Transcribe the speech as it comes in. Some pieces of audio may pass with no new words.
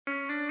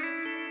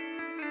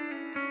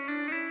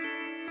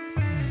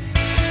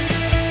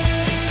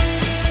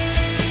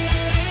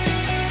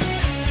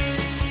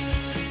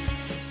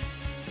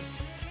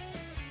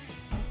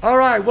All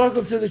right,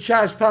 welcome to the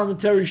Chazz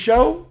Palminteri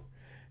Show.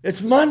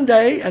 It's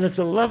Monday, and it's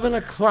 11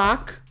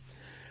 o'clock.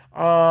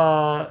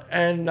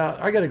 And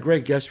I got a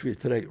great guest for you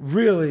today.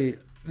 Really,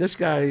 this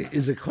guy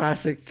is a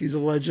classic. He's a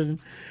legend.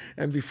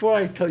 And before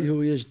I tell you who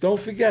he is, don't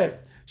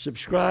forget,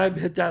 subscribe,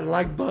 hit that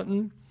like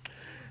button.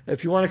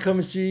 If you want to come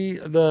and see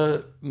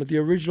the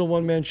original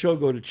one-man show,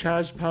 go to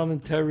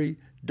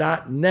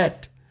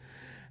chazzpalminteri.net.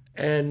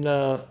 And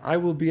I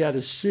will be at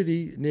a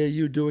city near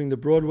you doing the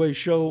Broadway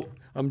show.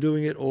 I'm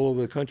doing it all over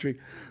the country.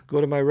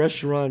 Go to my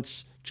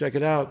restaurants, check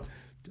it out.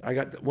 I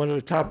got one of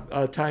the top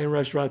Italian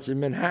restaurants in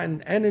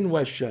Manhattan and in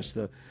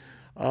Westchester,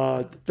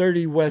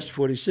 30 West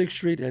 46th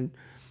Street and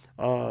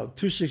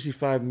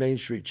 265 Main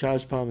Street,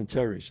 Chazz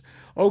Palminteri's.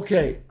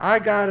 Okay, I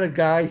got a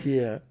guy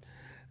here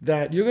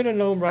that you're going to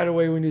know him right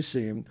away when you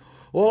see him.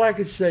 All I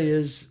can say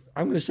is,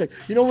 I'm going to say,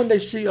 you know when they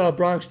see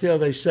Bronx Tale,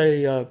 they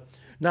say,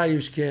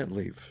 naives can't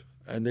leave.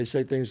 And they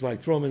say things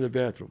like, throw him in the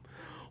bathroom.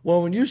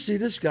 Well, when you see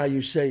this guy,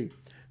 you say,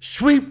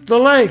 sweep the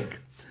leg.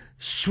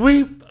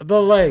 Sweep the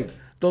leg.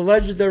 The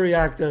legendary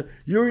actor.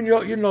 He's been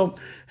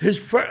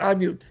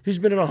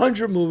in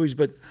 100 movies,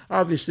 but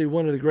obviously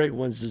one of the great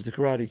ones is The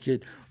Karate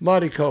Kid.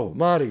 Marty Kove.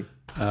 Marty.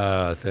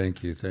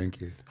 Thank you.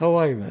 How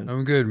are you, man?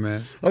 I'm good,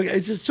 man. Okay,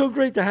 it's just so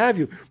great to have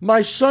you.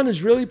 My son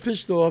is really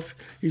pissed off.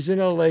 He's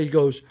in L.A. He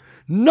goes,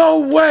 no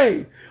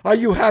way are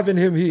you having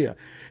him here.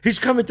 He's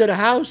coming to the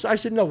house. I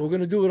said, no, we're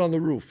going to do it on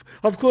the roof.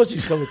 Of course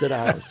he's coming to the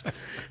house.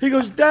 He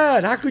goes,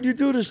 Dad, how could you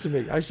do this to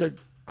me? I said,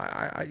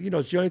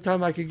 it's the only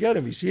time I could get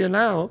him. He's here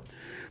now,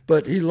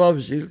 but he's a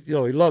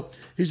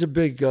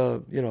big,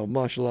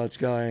 martial arts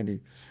guy and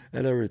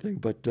everything.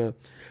 But, do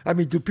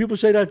people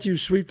say that to you,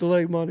 sweep the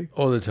leg, Marty?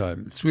 All the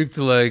time. Sweep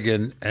the leg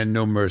and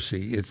no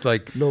mercy. It's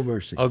like, no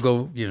mercy. I'll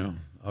go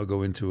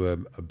into a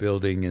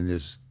building and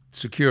there's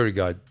security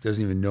guard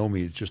doesn't even know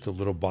me. It's just a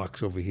little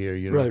box over here,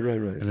 Right.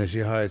 And I say,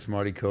 hi, it's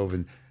Marty Kove.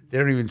 And they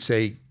don't even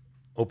say,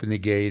 open the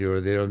gate, or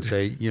they don't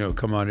say,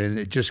 come on in.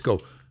 They just go,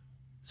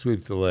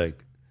 sweep the leg.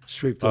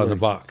 Sweep the leg. On the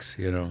box,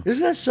 Isn't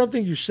that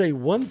something you say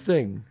one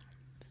thing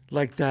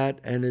like that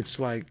and it's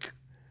like,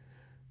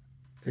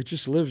 it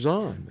just lives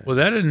on, man. Well,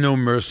 that and no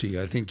mercy.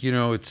 I think,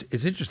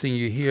 it's interesting.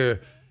 You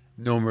hear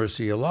no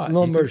mercy a lot.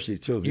 Mercy,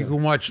 too. You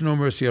can watch No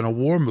Mercy on a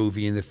war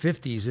movie in the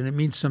 50s, and it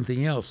means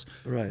something else.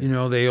 Right.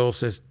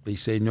 They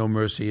say No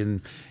Mercy,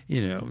 and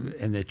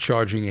and they're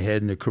charging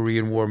ahead in the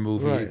Korean War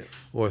movie, right,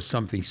 or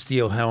something,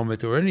 Steel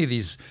Helmet, or any of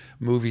these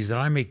movies that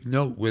I make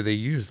note where they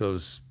use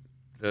the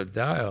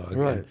dialogue.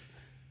 Right. And,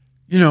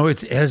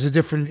 it has a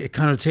different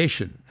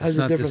connotation. Has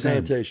a different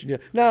connotation. Yeah.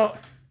 Now,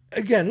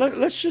 again,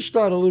 let's just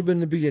start a little bit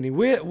in the beginning.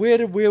 Where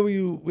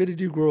did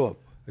you grow up?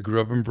 I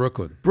grew up in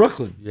Brooklyn.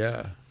 Brooklyn.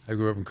 Yeah. I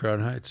grew up in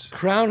Crown Heights.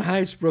 Crown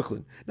Heights,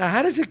 Brooklyn. Now,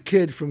 how does a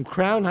kid from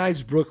Crown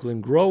Heights,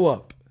 Brooklyn, grow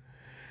up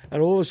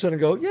and all of a sudden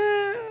go,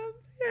 yeah,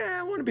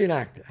 I want to be an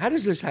actor? How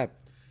does this happen?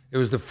 It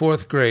was the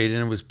fourth grade,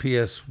 and it was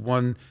PS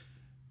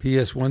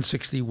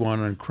 161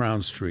 on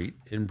Crown Street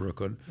in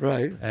Brooklyn.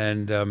 Right.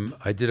 And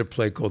I did a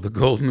play called The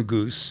Golden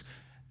Goose,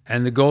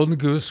 and The Golden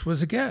Goose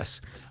was a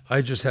guess.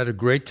 I just had a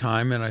great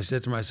time, and I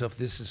said to myself,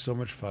 this is so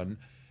much fun.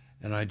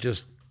 And I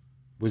just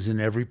was in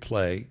every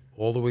play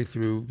all the way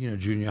through,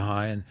 junior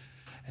high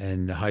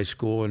and high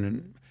school,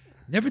 and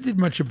never did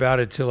much about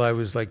it till I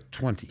was like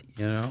 20,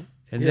 And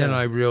then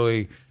I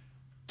really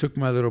took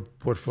my little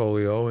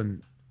portfolio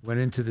and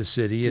went into the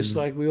city. Just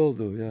like we all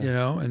do,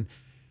 yeah. And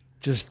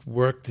just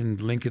worked in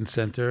Lincoln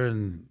Center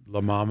and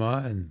La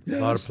Mama and a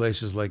lot of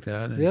places like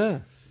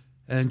that.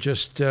 And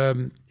just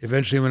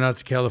eventually went out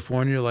to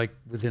California, like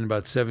within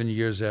about 7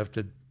 years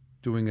after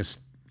doing a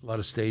lot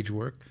of stage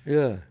work.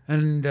 Yeah.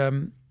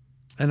 And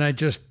I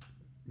just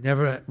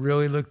never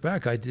really looked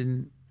back. I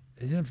didn't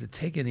have to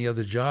take any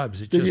other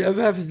jobs. Did you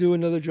ever have to do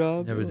another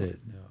job? Never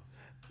did, no.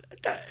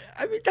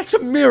 That's a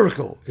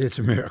miracle. It's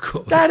a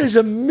miracle. That is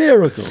a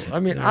miracle.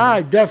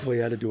 I definitely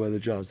had to do other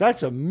jobs.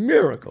 That's a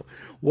miracle.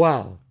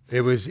 Wow. It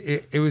was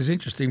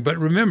interesting. But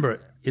remember,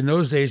 in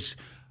those days,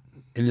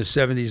 in the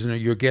 70s,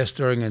 you're guest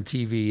starring on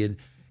TV, and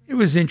it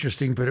was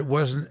interesting, but it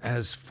wasn't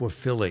as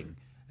fulfilling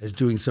as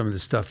doing some of the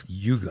stuff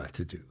you got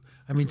to do.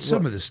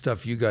 Some of the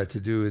stuff you got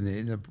to do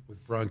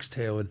with Bronx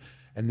Tale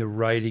and the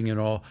writing and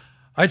all.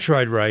 I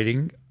tried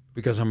writing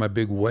because I'm a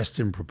big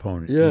Western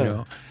proponent,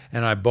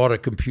 and I bought a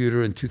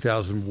computer in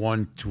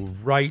 2001 to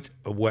write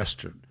a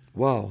Western.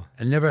 Wow.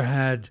 I never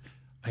had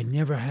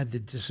the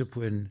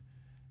discipline.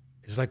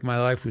 It's like my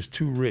life was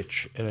too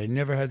rich, and I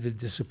never had the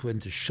discipline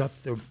to shut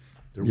the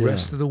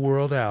rest of the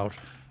world out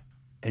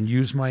and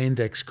use my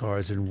index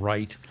cards and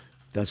write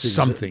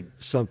something.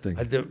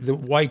 The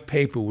white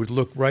paper would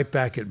look right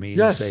back at me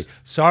and say,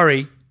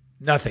 sorry,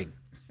 nothing.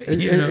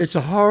 It's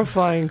a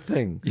horrifying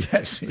thing.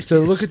 Yes. To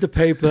look at the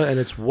paper and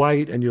it's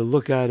white and you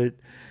look at it,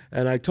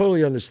 and I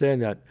totally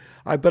understand that.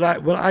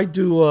 When I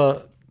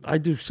do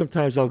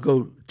sometimes I'll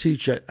go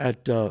teach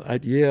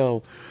at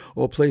Yale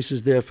or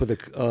places there for the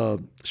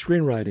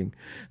screenwriting,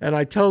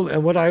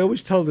 and what I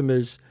always tell them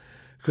is,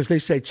 because they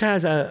say,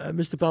 Chazz,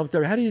 Mr.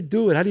 Palminteri, how do you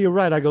do it? How do you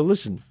write? I go,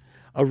 listen,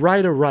 A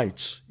writer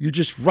writes. You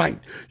just write.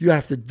 You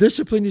have to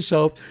discipline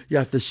yourself. You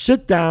have to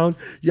sit down.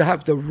 You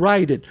have to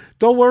write it.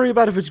 Don't worry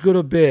about if it's good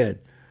or bad.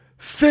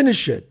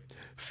 Finish it.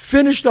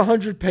 Finish the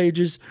 100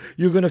 pages.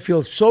 You're going to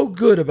feel so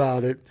good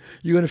about it.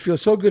 You're going to feel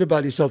so good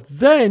about yourself.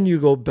 Then you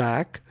go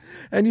back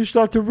and you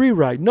start to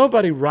rewrite.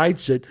 Nobody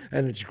writes it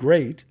and it's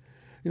great.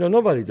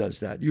 Nobody does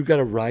that. You got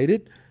to write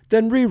it,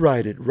 then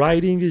rewrite it.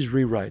 Writing is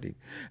rewriting.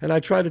 And I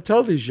try to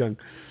tell these young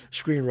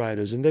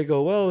screenwriters, and they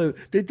go, well,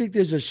 they think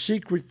there's a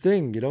secret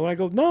thing, And I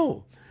go,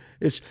 no.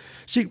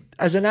 See,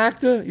 as an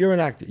actor, you're an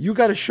actor. You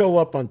got to show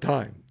up on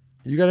time.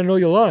 You got to know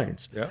your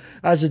lines. Yeah.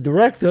 As a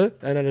director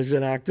and as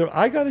an actor,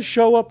 I got to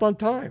show up on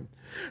time.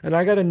 And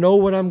I got to know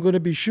what I'm going to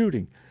be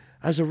shooting.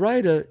 As a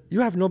writer, you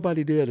have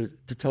nobody there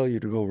to tell you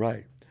to go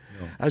write.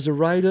 No. As a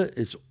writer,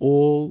 it's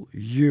all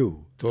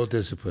you. It's all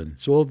discipline.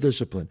 It's all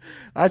discipline.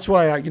 That's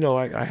why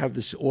I have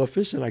this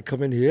office, and I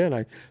come in here and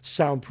I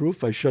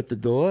soundproof. I shut the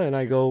door and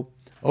I go,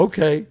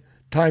 okay,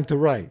 time to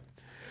write.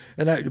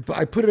 And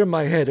I put it in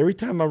my head. Every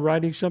time I'm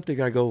writing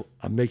something, I go,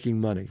 I'm making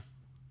money.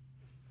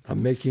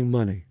 I'm making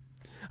money.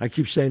 I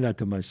keep saying that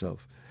to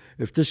myself.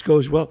 If this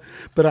goes well,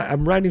 but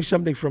I'm writing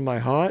something from my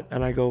heart,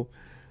 and I go,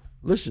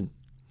 listen,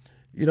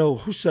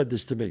 who said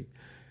this to me?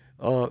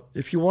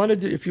 If you want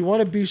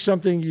to be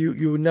something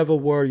you never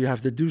were, you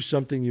have to do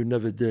something you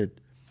never did,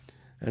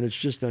 and it's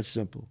just that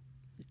simple.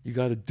 You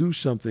got to do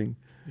something.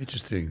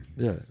 Interesting.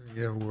 Yeah.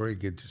 You never worry,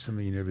 you do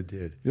something you never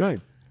did. You're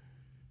right.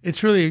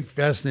 It's really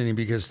fascinating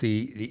because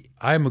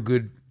I'm a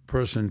good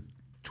person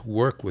to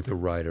work with a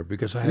writer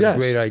because I have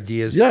great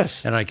ideas.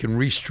 Yes. And I can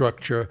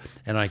restructure,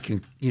 and I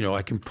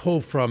can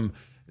pull from.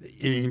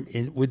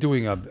 We're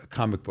doing a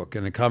comic book,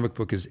 and a comic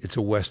book it's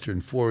a Western,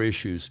 4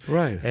 issues.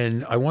 Right.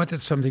 And I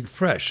wanted something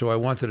fresh, so I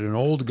wanted an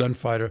old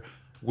gunfighter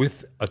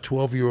with a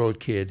 12-year-old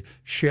kid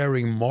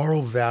sharing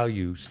moral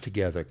values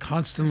together,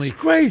 constantly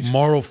great.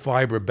 Moral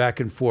fiber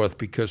back and forth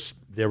because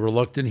they're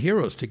reluctant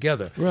heroes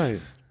together. Right.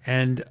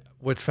 And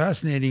what's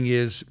fascinating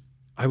is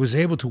I was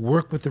able to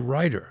work with the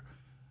writer,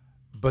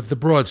 but the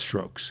broad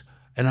strokes.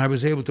 And I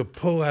was able to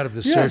pull out of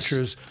the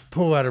Searchers,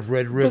 pull out of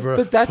Red River,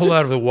 pull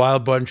out of the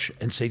Wild Bunch,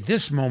 and say,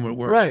 this moment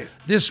works. Right.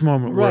 This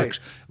moment works.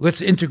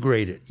 Let's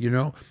integrate it,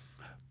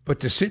 But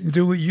to sit and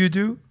do what you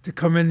do, to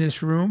come in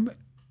this room,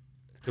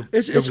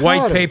 the white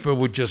harder. Paper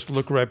would just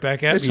look right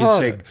back at It's me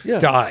harder. and say,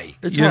 die.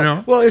 It's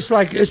hard. Well, it's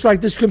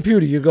like this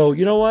computer. You go,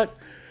 you know what?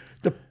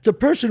 The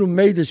person who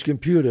made this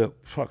computer,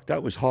 fuck,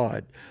 that was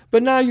hard.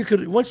 But now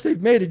once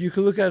they've made it, you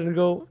can look at it and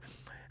go,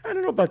 I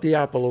don't know about the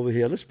apple over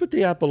here. Let's put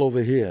the apple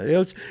over here.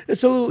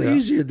 It's a little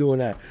easier doing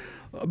that.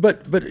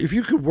 But if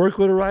you could work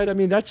with a writer,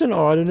 that's an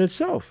art in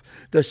itself.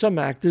 There's some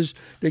actors,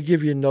 they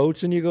give you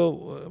notes and you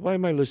go, why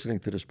am I listening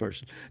to this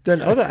person?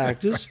 Then other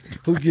actors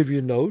who give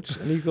you notes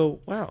and you go,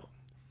 wow,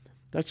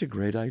 that's a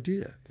great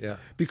idea. Yeah.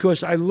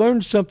 Because I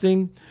learned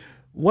something.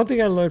 One thing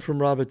I learned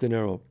from Robert De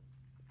Niro,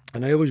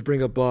 and I always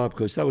bring up Bob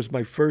because that was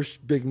my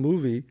first big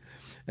movie,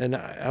 and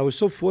I was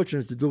so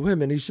fortunate to do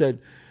him. And he said,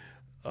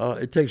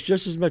 it takes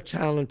just as much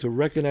talent to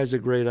recognize a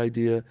great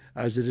idea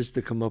as it is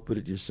to come up with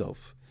it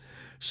yourself.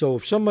 So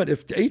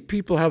if 8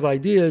 people have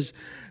ideas,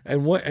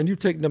 and you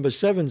take number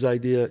 7's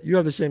idea, you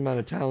have the same amount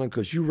of talent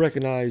because you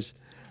recognize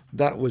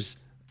that was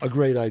a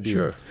great idea.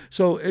 Sure.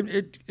 So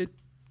it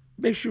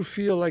makes you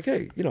feel like,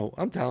 hey,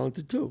 I'm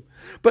talented too.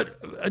 But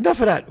enough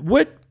of that.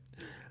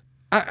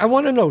 I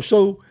want to know.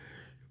 So,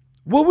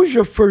 what was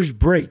your first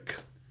break?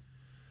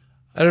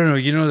 I don't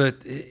know. That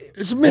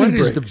it's mini what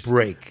breaks. Is the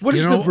break? What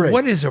is the break?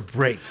 What is a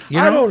break?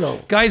 I don't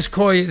know. Guys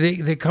call you.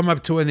 They come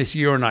up to you and they say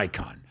you're an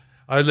icon.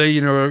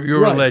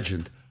 You're a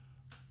legend.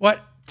 What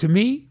to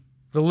me?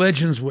 The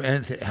legends were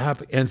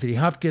Anthony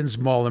Hopkins,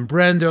 Marlon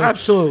Brando,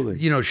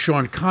 absolutely.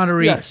 Sean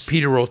Connery,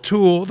 Peter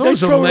O'Toole.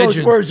 Those are legends.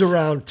 Those words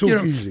around too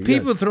easy.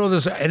 People throw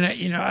this, and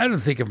I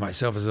don't think of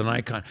myself as an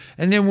icon.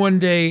 And then one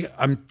day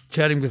I'm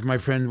chatting with my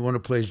friend, one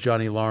who plays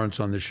Johnny Lawrence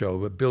on the show,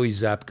 but Billy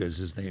Zabka is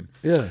his name.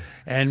 Yeah.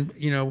 And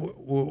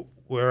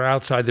we're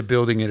outside the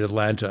building in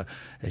Atlanta.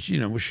 As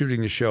we're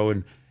shooting the show,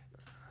 and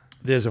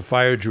there's a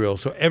fire drill,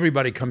 so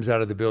everybody comes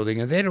out of the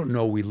building, and they don't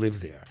know we live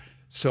there.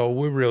 So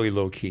we're really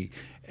low key,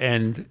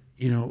 and.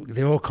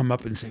 They all come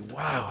up and say,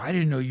 wow, I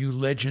didn't know you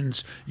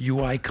legends,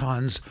 you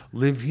icons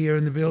live here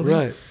in the building.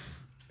 Right.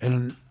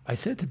 And I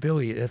said to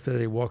Billy, after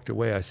they walked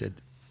away, I said,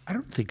 I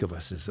don't think of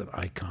us as an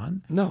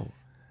icon. No.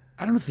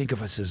 I don't think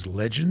of us as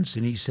legends.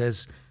 And he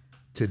says,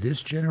 to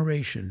this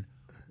generation,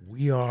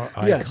 we are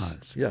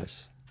icons.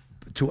 Yes.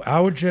 To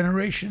our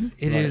generation,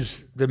 it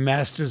is the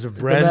masters of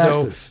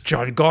Brando,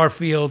 John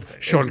Garfield,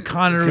 Sean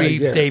Connery,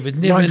 David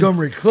Niven.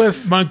 Montgomery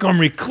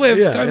Clift.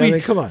 Yeah, I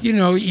mean, come on.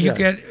 You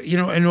get,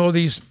 and all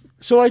these...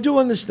 So I do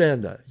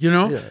understand that.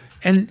 Yeah.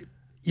 And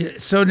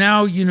so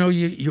now,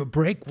 you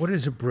break. What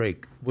is a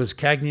break? Was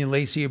Cagney and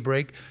Lacey a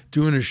break?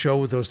 Doing a show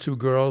with those 2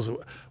 girls?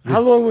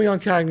 How long were you on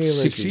Cagney and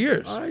Lacey? 6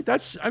 years. All right,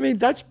 that's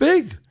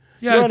big.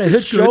 Yeah, you're on a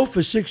hit show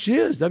for 6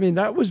 years.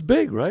 That was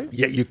big, right?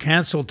 Yeah, you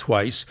canceled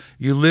twice.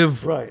 You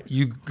live,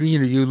 you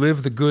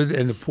live the good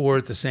and the poor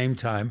at the same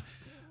time.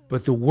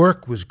 but the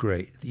work was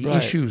great. The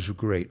Right. issues were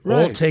great. All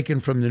Right. taken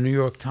from the New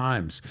York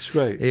Times. It's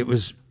great. It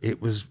was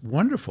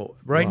wonderful.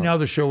 Right now,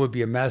 the show would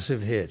be a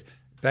massive hit.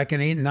 Back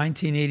in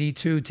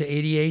 1982 to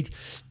 88,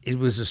 it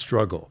was a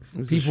struggle.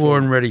 People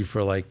weren't ready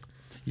for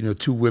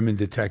two women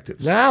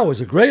detectives. Now is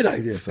a great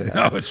idea for that.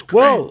 No, it's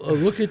great. Well,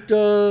 look at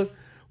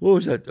what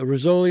was that?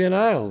 Rizzoli and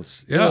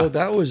Isles. You Yeah. know,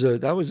 that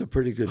was a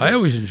pretty good. I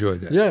always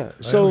enjoyed that. Yeah.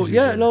 I So always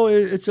yeah, enjoyed no,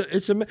 it's a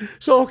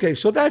so okay.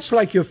 So that's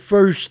like your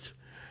first.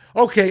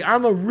 Okay,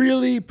 I'm a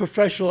really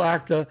professional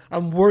actor.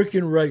 I'm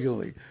working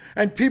regularly,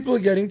 and people are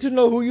getting to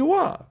know who you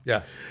are.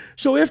 Yeah.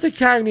 So after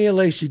Cagney and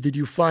Lacey, did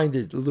you find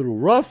it a little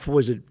rough?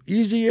 Was it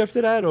easy after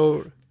that,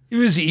 or It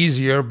was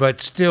easier,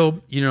 but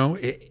still, you're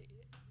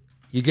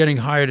getting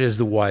hired as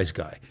the wise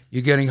guy.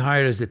 You're getting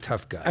hired as the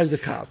tough guy. as the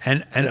cop?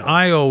 And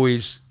I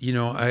always,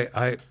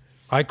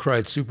 I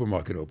cried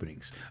supermarket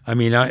openings. I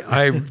mean,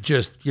 I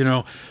just, I'm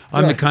the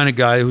Right. kind of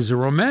guy who's a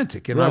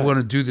romantic, and I Right. want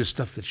to do the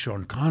stuff that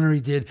Sean Connery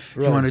did.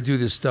 Right. I want to do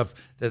the stuff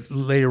that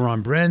later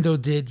on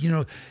Brando did,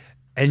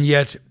 and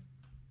yet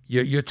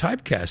you're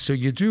typecast. So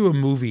you do a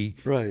movie.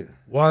 Right.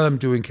 While I'm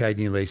doing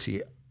Cagney and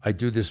Lacey, I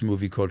do this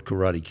movie called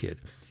Karate Kid.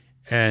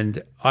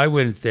 And I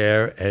went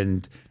there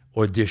and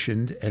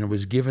auditioned and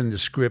was given the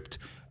script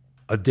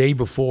a day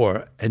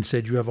before and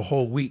said, you have a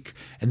whole week.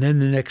 And then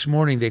the next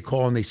morning they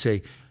call and they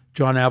say,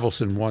 John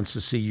Avildsen wants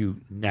to see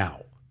you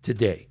now,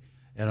 today.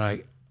 And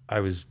I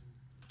was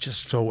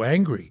just so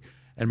angry.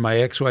 And my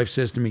ex-wife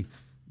says to me,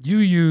 you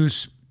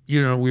use,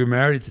 we were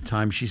married at the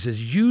time. She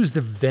says, use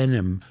the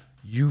venom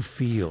you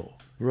feel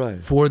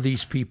Right. for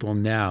these people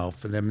now,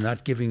 for them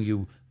not giving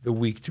you the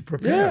week to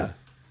prepare. Yeah.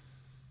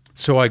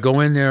 So I go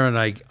in there and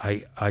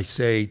I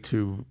say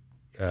to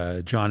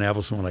John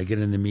Avildsen when I get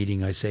in the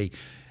meeting, I say,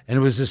 and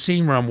it was a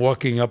scene where I'm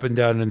walking up and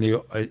down in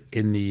the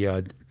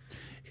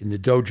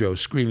dojo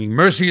screaming,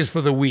 "Mercy is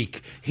for the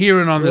weak," here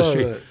and on the Right,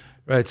 street. right.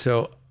 Right.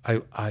 So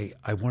I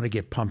want to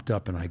get pumped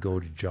up, and I go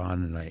to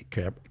John and I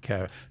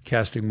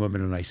casting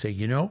woman, and I say,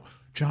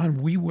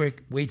 John, we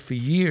wait for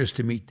years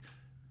to meet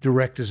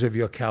directors of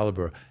your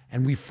caliber,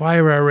 and we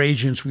fire our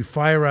agents, we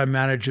fire our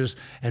managers,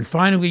 and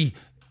finally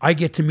I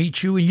get to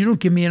meet you, and you don't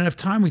give me enough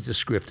time with the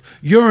script.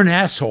 You're an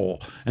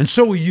asshole, and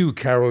so are you,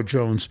 Caro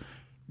Jones.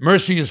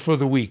 Mercy is for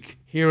the weak,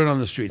 here and on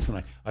the streets.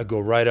 And I go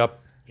right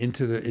up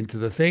into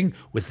the thing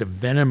with the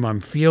venom I'm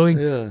feeling.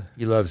 Yeah.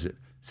 He loves it.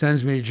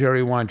 Sends me to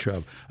Jerry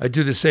Weintraub. I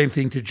do the same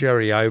thing to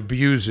Jerry. I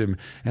abuse him,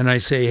 and I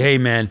say, hey,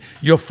 man,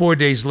 you're 4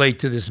 days late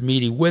to this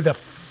meeting. Where the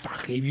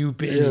fuck have you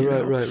been?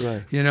 Yeah,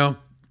 right.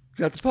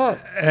 Got the part.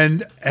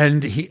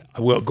 And he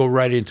will go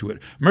right into it.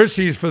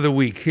 Mercy is for the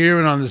weak, here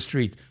and on the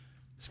street.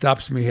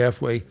 Stops me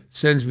halfway,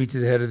 sends me to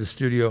the head of the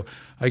studio.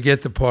 I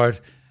get the part,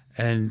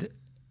 and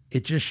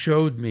it just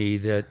showed me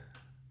that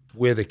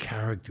where the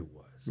character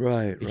was.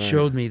 Right. It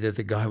showed me that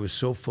the guy was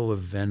so full of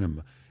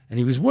venom, and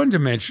he was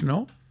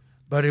one-dimensional,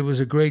 but it was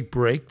a great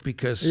break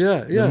because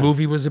the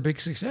movie was a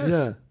big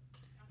success.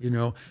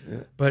 Yeah.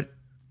 But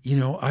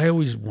I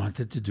always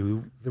wanted to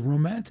do the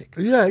romantic.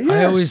 Yeah,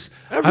 yes.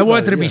 I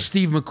wanted to Everybody, be yeah.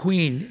 Steve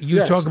McQueen. You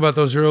Yes. talk about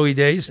those early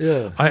days.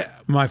 Yeah.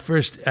 My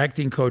first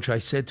acting coach, I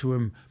said to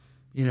him,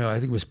 I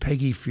think it was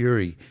Peggy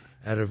Fury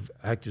out of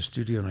Actor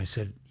Studio, and I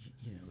said,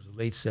 it was the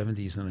late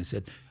 70s, and I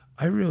said,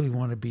 I really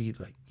want to be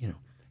like,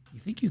 you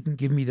think you can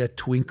give me that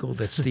twinkle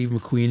that Steve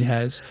McQueen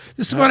has?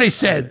 This is what I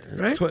said,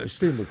 right?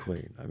 Steve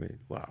McQueen. I mean,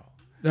 wow.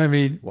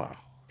 Wow.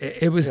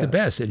 It was the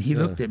best. And he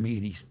looked at me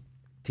and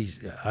he's,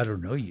 I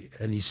don't know you.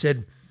 And he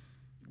said,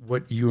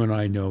 what you and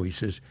I know, he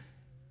says,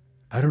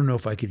 I don't know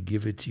if I could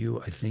give it to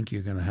you. I think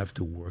you're going to have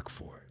to work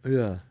for it.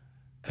 Yeah.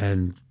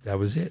 And that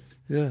was it.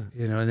 Yeah.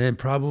 And then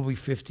probably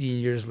 15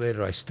 years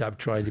later, I stopped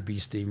trying to be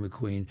Steve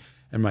McQueen.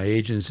 And my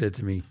agent said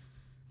to me,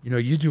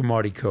 you do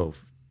Marty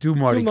Cove. Do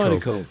Marty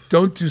Cove.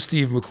 Don't do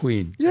Steve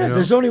McQueen. Yeah,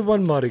 there's only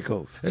one Marty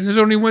Cove. And there's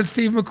only one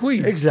Steve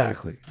McQueen.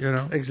 Exactly.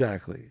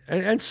 Exactly.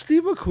 And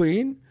Steve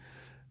McQueen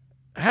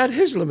had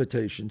his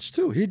limitations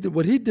too.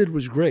 What he did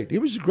was great. He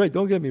was great.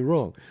 Don't get me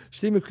wrong.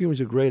 Steve McQueen was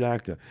a great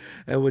actor,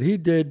 and what he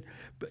did,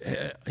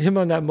 him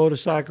on that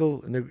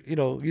motorcycle, and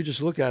you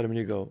just look at him and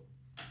you go,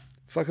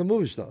 "Fucking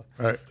movie star."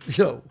 Right.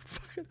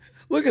 Fucking,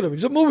 look at him.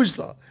 He's a movie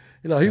star.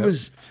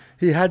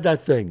 He had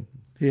that thing.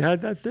 He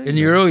had that thing. In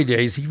the early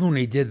days, even when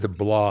he did The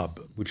Blob,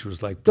 which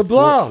was like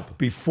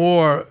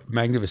before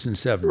Magnificent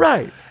Seven.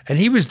 Right. And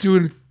he was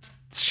doing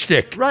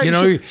shtick. Right.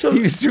 He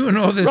was doing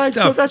all this right,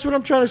 stuff. So that's what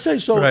I'm trying to say.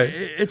 So Right.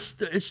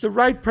 it's the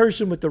right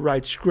person with the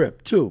right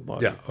script too,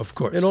 Marty. Yeah, of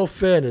course. In all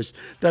fairness,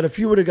 that if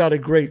you would have got a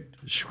great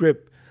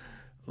script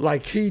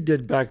like he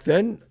did back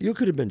then, you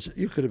could have been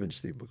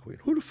Steve McQueen.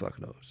 Who the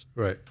fuck knows?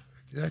 Right.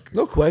 Exactly.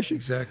 No question.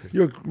 Exactly.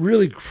 You're a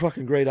really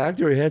fucking great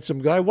actor, a handsome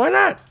guy. Why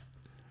not?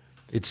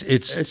 It's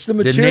the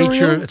material.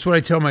 nature. That's what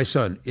I tell my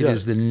son. It Yeah.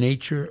 is the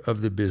nature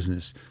of the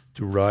business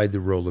to ride the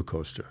roller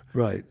coaster.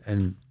 Right.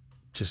 And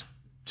just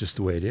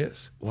the way it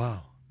is.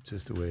 Wow.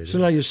 Just the way it is. So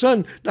now your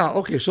son. Now,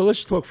 okay. So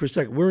let's talk for a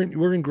second.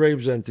 We're in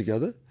Gravesend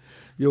together.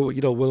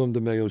 Willem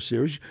DeMeo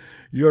series.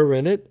 You're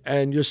in it,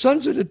 and your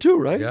son's in it too,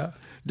 right? Yeah.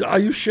 Are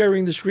you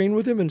sharing the screen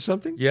with him in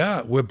something?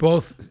 Yeah, we're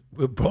both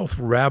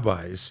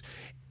rabbis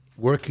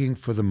working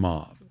for the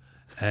mob,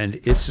 and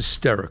it's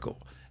hysterical.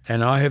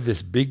 And I have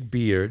this big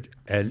beard,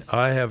 and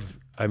I have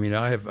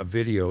a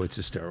video. It's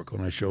hysterical,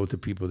 and I show it to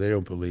people. They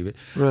don't believe it,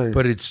 Right.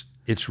 but it's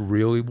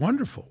really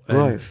wonderful and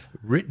Right.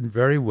 written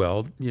very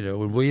well.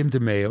 And William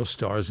DeMeo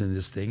stars in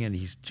this thing, and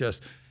he's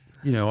just,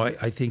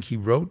 I think he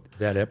wrote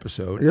that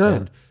episode. Yeah.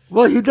 And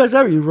Well, he does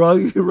everything.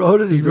 He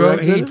wrote it. He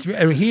directed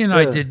it. he and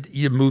I did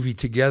a movie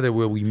together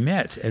where we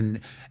met,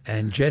 and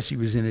Jesse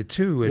was in it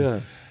too.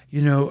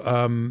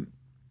 And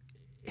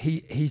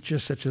he's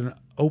just such an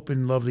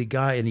open, lovely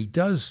guy, and he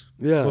does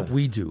what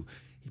we do.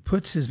 He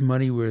puts his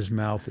money where his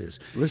mouth is.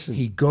 Listen,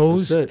 he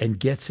goes that's it. and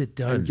gets it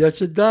done. And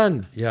gets it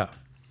done. Yeah,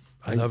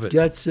 I love it.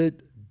 Gets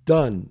it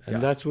done, and Yeah.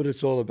 that's what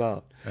it's all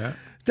about. Yeah.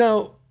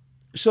 Now,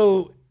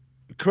 so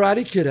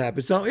Karate Kid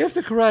happens. Now,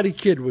 after Karate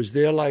Kid, was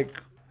there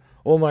like,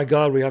 oh my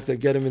God, we have to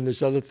get him in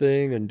this other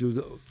thing and do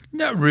the...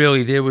 Not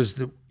really. There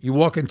was you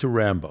walk into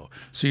Rambo,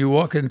 so you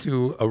walk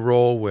into a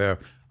role where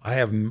I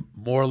have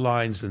more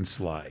lines than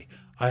Sly.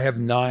 I have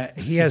 9.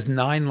 He has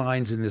 9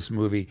 lines in this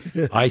movie.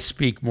 I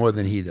speak more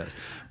than he does.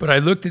 But I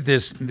looked at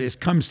this. This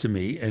comes to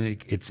me,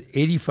 and it's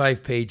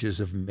 85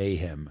 pages of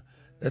mayhem.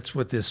 That's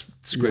what this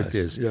script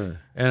is. Yeah.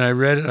 And I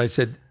read it. And I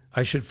said,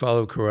 I should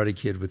follow Karate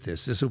Kid with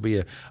this. This will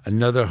be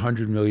another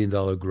 $100 million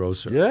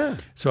grosser. Yeah.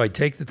 So I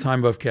take the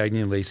time off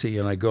Cagney and Lacey,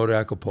 and I go to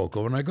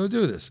Acapulco, and I go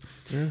do this.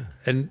 Yeah.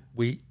 And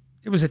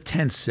it was a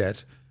tense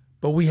set,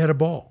 but we had a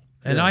ball.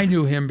 And I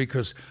knew him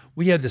because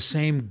we had the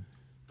same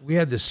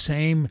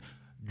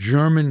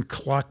German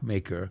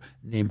clockmaker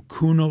named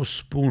Kuno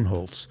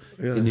Spoonholz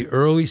in the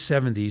early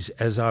 70s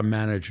as our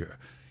manager.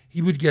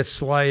 He would get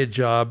Sly a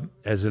job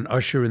as an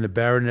usher in the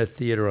Baronet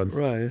Theater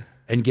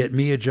and get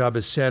me a job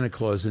as Santa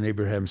Claus in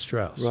Abraham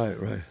Strauss.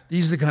 Right.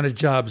 These are the kind of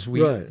jobs we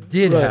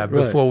did have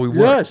before we worked.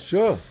 Yes,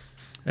 sure.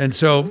 And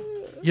so,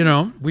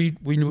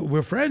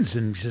 we're friends,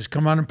 and he says,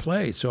 come on and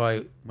play. So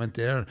I went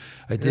there, and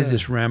I did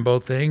this Rambo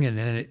thing, and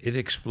then it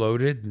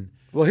exploded. And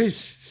Well,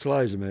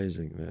 Sly's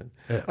amazing, man.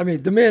 Yeah. I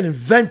mean, the man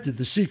invented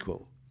the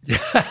sequel.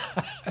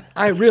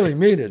 I really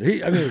mean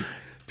it.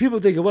 People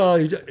think, well,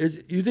 you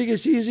think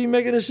it's easy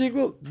making a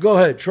sequel? Go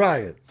ahead, try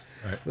it.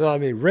 Right. Well, I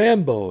mean,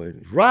 Rambo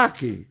and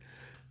Rocky.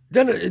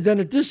 Then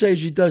at this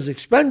age, he does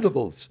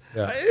Expendables.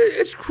 Yeah.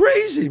 It's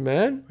crazy,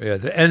 man. Yeah,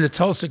 and the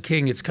Tulsa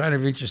King, it's kind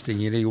of interesting.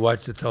 You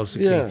watch the Tulsa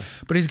King.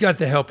 But he's got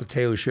the help of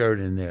Taylor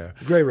Sheridan there.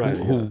 Great writer.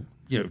 Who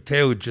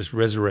Taylor just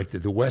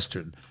resurrected the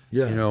Western.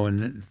 Yeah.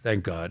 And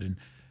thank God.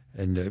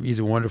 And he's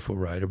a wonderful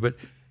writer. But,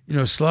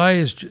 Sly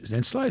is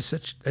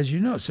such, as you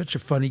know, such a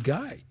funny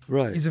guy.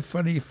 Right. He's a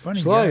funny guy.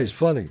 Sly is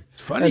funny.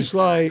 It's funny. And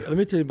Sly, let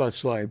me tell you about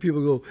Sly. And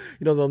people go,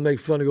 they'll make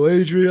fun and go,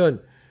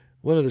 Adrian,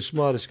 one of the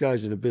smartest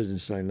guys in the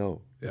business I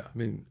know. Yeah. I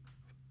mean,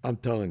 I'm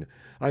telling you.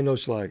 I know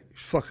Sly.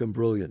 He's fucking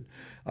brilliant.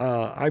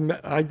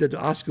 I did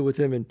Oscar with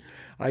him, and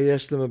I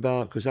asked him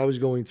about, because I was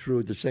going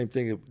through the same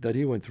thing that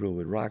he went through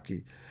with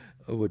Rocky,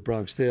 with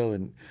Bronx Tale,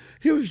 and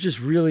he was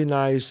just really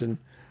nice and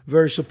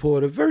very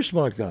supportive, very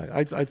smart guy.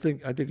 I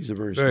think he's a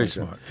very smart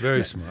guy.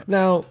 Very smart.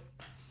 Now,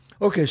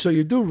 okay, so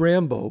you do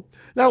Rambo.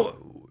 Now,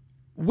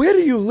 where do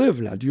you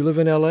live now? Do you live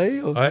in L.A.?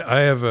 Or?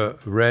 I have a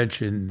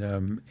ranch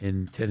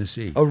in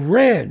Tennessee. A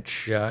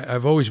ranch? Yeah,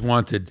 I've always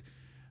wanted.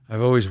 I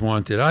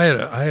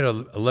had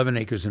 11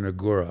 acres in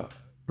Agoura.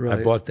 Right.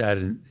 I bought that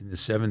in the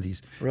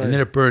 70s, right. and then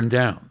it burned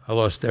down. I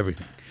lost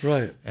everything.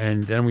 Right.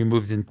 And then we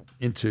moved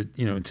into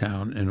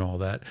town and all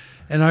that.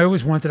 And I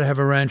always wanted to have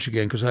a ranch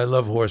again because I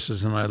love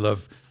horses and I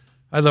love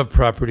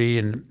property.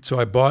 And so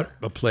I bought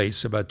a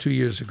place about 2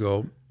 years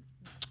ago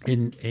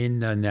in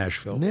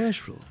Nashville.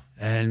 Nashville.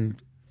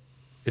 And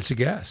it's a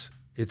gas.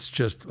 It's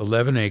just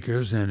 11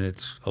 acres, and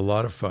it's a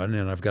lot of fun.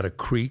 And I've got a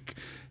creek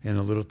and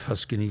a little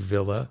Tuscany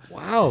villa.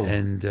 Wow.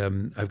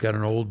 And I've got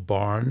an old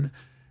barn,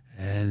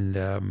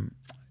 and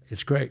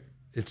it's great.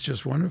 It's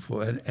just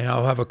wonderful. And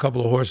I'll have a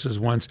couple of horses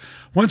once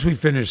we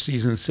finish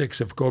season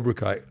 6 of Cobra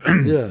Kai.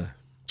 Yeah.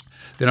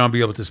 Then I'll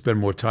be able to spend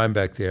more time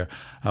back there.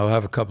 I'll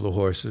have a couple of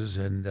horses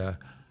and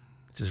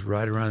just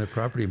ride around the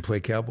property and play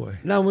cowboy.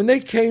 Now, when they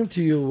came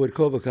to you with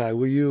Cobra Kai,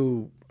 were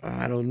you,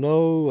 I don't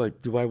know,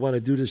 do I want to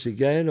do this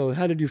again? Or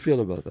how did you feel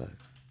about that?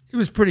 It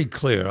was pretty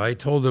clear. I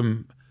told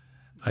them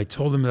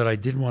that I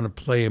didn't want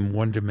to play him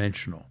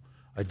one-dimensional.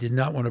 I did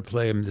not want to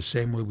play him the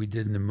same way we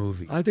did in the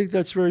movie. I think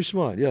that's very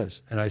smart,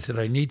 yes. And I said,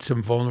 I need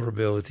some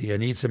vulnerability. I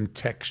need some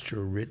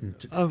texture written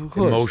of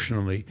course.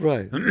 Emotionally.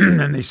 Right.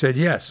 And they said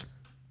yes.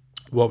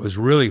 What was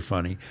really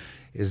funny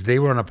is they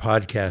were on a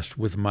podcast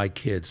with my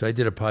kids. I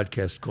did a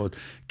podcast called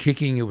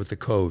Kicking It with the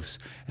Coves.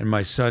 And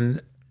my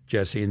son,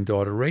 Jesse, and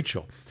daughter,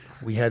 Rachel.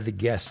 We had the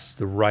guests,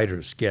 the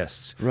writers'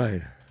 guests.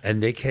 Right.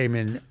 And they came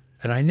in,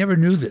 and I never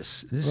knew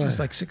this. This is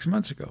like 6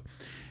 months ago.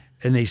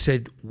 And they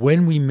said,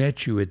 when we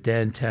met you at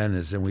Dan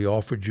Tanner's and we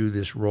offered you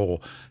this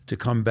role to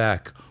come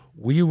back,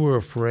 we were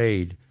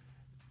afraid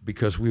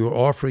because we were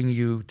offering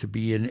you to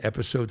be in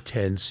episode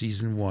 10,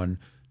 season 1,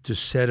 to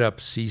set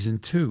up season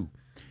 2.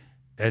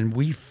 And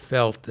we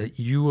felt that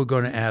you were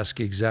going to ask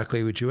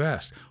exactly what you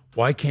asked.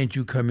 Why can't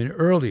you come in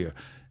earlier?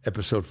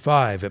 Episode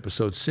 5,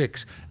 episode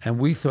 6. And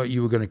we thought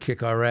you were going to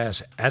kick our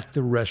ass at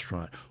the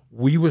restaurant.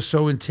 We were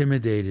so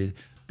intimidated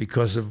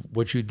because of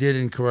what you did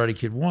in Karate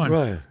Kid 1.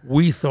 Right.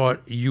 We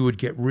thought you would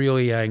get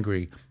really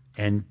angry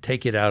and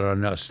take it out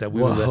on us, that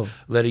we were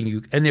letting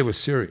you. And they were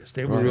serious.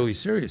 They were really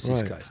serious,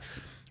 these guys.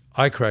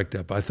 I cracked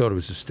up. I thought it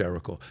was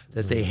hysterical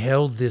that they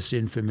held this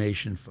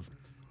information for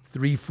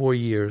 3-4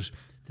 years,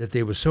 that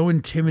they were so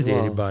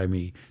intimidated by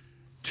me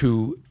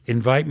to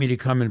invite me to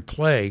come and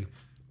play,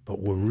 but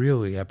were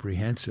really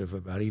apprehensive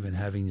about even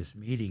having this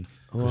meeting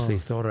because they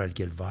thought I'd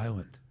get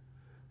violent.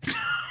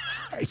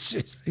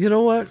 You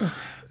know what?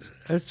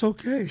 That's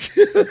okay.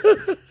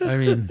 I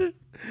mean...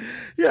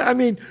 Yeah, I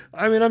mean,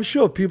 I'm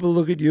sure people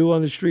look at you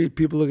on the street.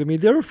 People look at me.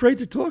 They're afraid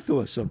to talk to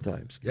us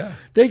sometimes. Yeah.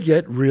 They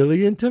get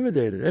really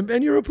intimidated.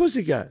 And you're a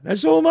pussycat. And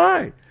so am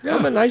I. Yeah.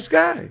 I'm a nice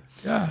guy.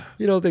 Yeah.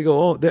 You know, they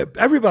go,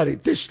 everybody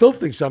still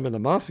thinks I'm in the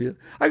mafia.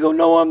 I go,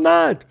 no, I'm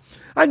not.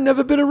 I've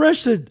never been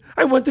arrested.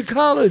 I went to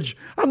college.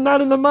 I'm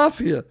not in the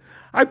mafia.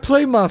 I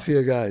play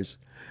mafia guys.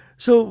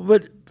 So,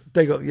 but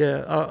they go,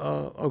 yeah,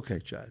 okay,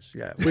 Chazz.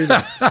 Yeah, we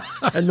know.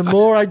 And the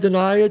more I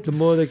deny it, the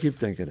more they keep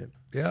thinking it.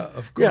 Yeah,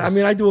 of course. Yeah, I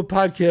mean, I do a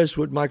podcast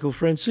with Michael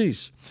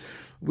Francis.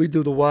 We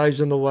do The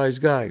Wise and the Wise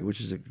Guy, which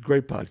is a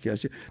great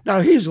podcast. Now,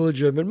 he's a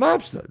legitimate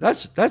mobster.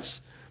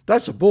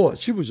 That's a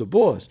boss. He was a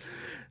boss.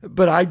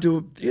 But I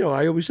do,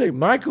 I always say,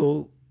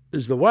 Michael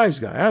is the wise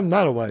guy. I'm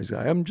not a wise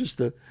guy. I'm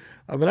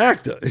an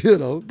actor,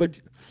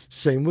 But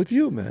same with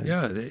you, man.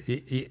 Yeah,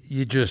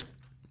 you just...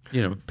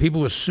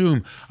 people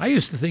assume. I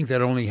used to think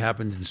that only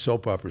happened in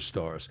soap opera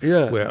stars,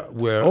 where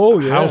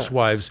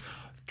housewives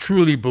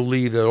truly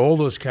believe that all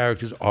those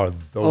characters are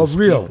those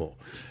real people,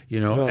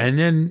 And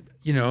then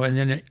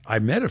I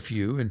met a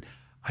few, and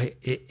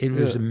it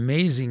was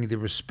amazing the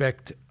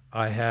respect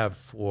I have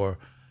for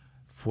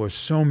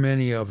so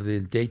many of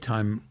the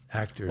daytime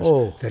actors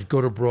that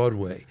go to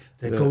Broadway,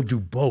 that go do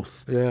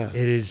both. Yeah,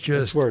 it is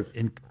just work.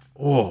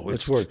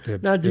 It's work.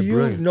 Now, do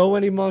you know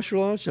any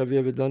martial arts? Have you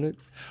ever done it?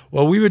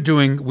 Well, we were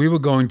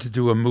going to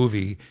do a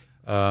movie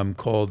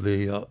called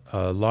The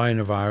Lion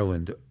of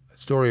Ireland, a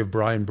story of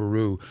Brian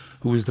Boru,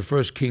 who was the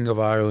first king of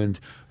Ireland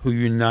who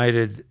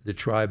united the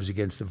tribes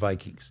against the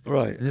Vikings.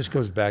 Right. And this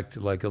goes back to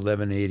like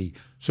 1180.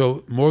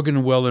 So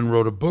Morgan Llewellyn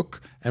wrote a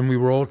book, and we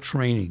were all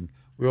training.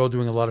 We were all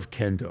doing a lot of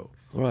kendo.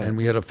 Right. And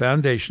we had a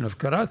foundation of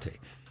karate.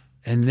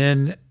 And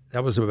then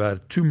that was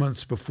about 2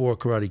 months before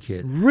Karate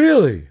Kid.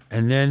 Really?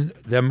 And then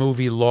that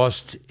movie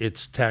lost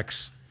its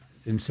tax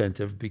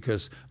incentive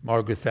because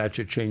Margaret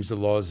Thatcher changed the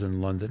laws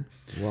in London.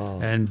 Wow.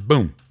 And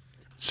boom.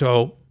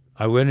 So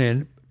I went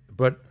in,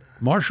 but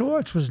martial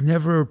arts was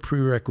never a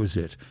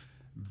prerequisite.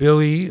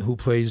 Billy, who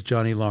plays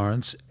Johnny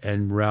Lawrence,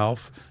 and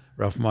Ralph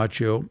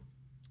Macchio,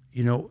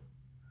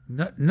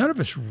 none of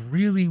us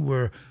really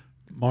were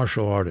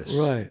martial artists.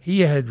 Right. He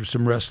had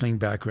some wrestling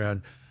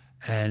background,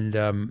 and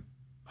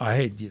I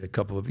had a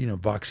couple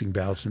of boxing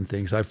bouts and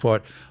things. I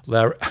fought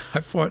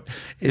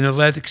in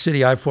Atlantic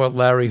City. I fought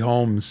Larry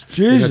Holmes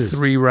in a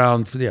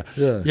 3-round.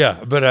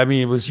 Yeah. But I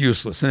mean, it was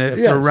useless. And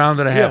after a round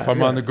and a half,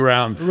 I'm on the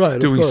ground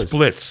doing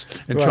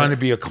splits and trying to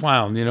be a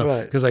clown.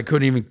 Because I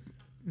couldn't even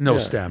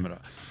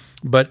stamina.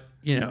 But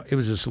it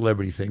was a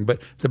celebrity thing.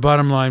 But the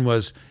bottom line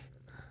was,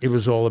 it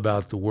was all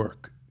about the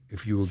work.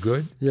 If you were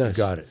good, you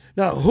got it.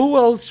 Now, who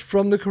else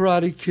from the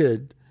Karate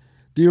Kid,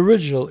 the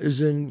original, is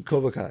in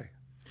Cobra Kai?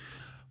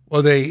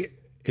 Well,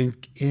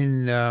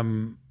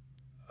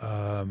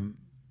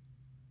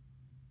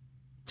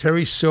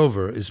 Terry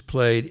Silver is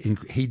played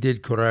he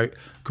did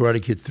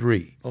Karate Kid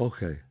 3.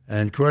 Okay.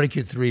 And Karate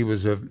Kid 3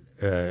 was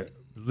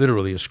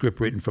literally a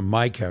script written for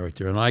my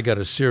character, and I got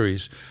a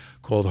series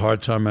called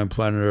Hard Time on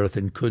Planet Earth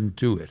and couldn't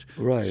do it.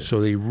 Right. So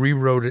they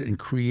rewrote it and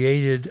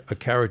created a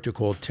character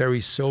called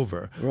Terry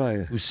Silver,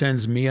 who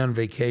sends me on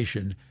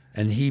vacation,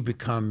 and he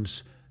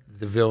becomes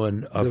the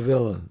villain of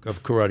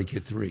Karate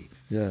Kid 3.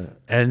 Yeah.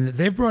 And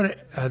they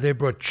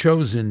brought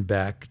Chosen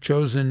back.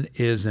 Chosen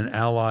is an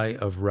ally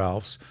of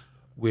Ralph's,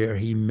 where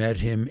he met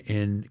him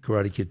in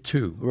Karate Kid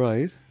 2.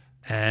 Right.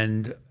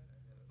 And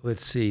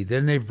let's see.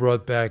 Then they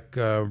brought back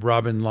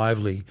Robin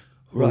Lively,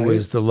 who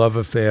was the love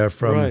affair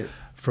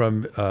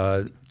from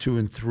 2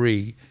 and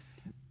 3,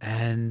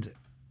 and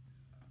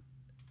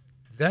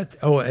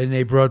and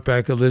they brought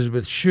back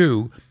Elizabeth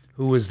Shue,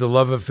 who was the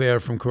love affair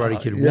from Karate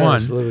Kid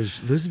 1.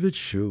 Elizabeth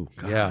Shue.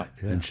 God,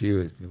 and she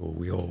was.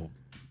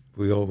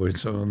 We all were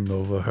so in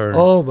love with her.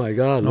 Oh my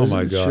God,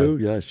 Elizabeth Shue.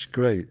 Yes,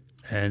 great.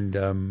 And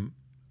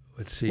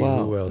let's see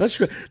who else. That's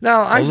great.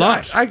 Now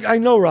I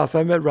know Ralph.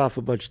 I met Ralph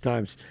a bunch of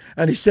times,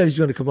 and he said he's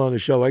going to come on the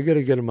show. I got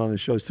to get him on the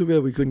show. It's too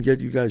bad we couldn't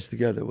get you guys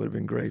together. It would have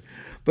been great.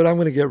 But I'm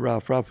going to get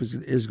Ralph. Ralph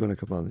is going to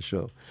come on the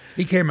show.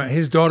 He came.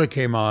 His daughter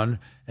came on,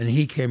 and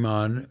he came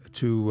on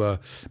to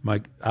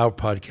our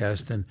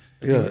podcast, and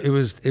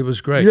it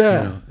was great.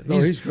 Yeah,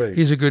 he's great.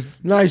 He's a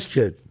nice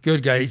kid,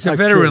 good guy. He's a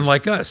veteran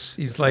like us.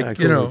 He's like a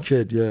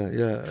kid.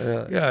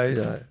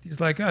 Yeah. He's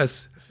like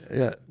us.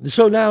 Yeah.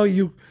 So now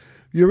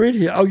you're in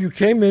here. Oh, you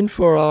came in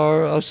for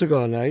our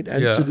cigar night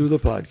and to do the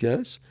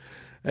podcast.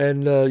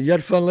 And you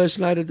had fun last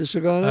night at the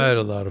cigar I night? had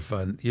a lot of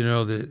fun. You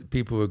know, the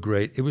people were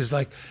great. It was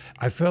like,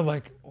 I felt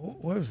like,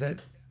 what was that?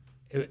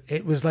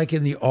 It was like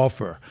in The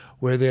Offer,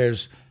 where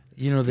there's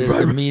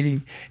the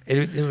meeting.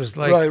 It was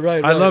like,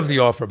 Right. I love The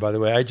Offer, by the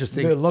way. I just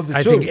think, Yeah, loved it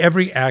I too. think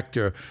every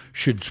actor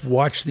should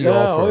watch The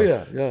Offer. Oh,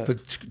 yeah.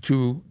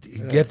 To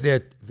get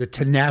the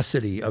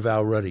tenacity of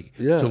Al Ruddy,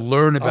 Yeah. to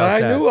learn about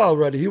I that. knew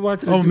already. He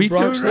wanted to do me too,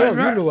 Bronx right, Tale.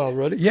 right. You knew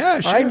already. Yeah,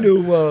 sure. I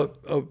knew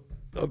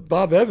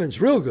Bob Evans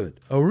real good.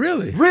 Oh,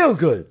 really? Real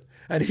good.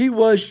 And he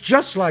was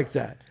just like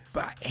that.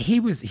 But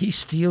he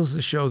steals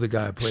the show. The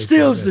guy who plays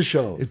Steals Bob the Evans.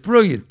 show. It's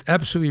brilliant,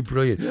 absolutely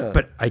brilliant. Yeah.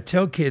 But I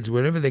tell kids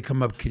whenever they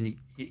come up, can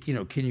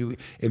you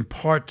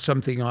impart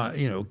something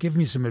on? Give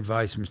me some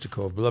advice, Mr.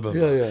 Kove. Blah blah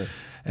blah. Yeah.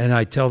 And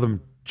I tell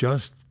them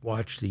just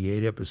watch the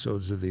 8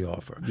 episodes of The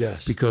Offer.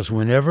 Yes. Because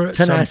whenever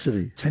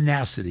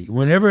Tenacity.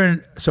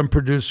 Whenever some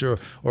producer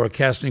or a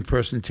casting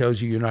person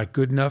tells you you're not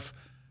good enough,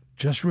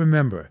 just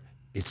remember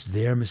it's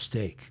their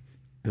mistake.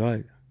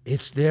 Right.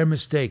 It's their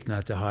mistake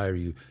not to hire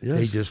you. Yes.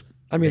 They just.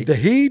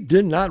 He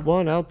did not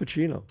want Al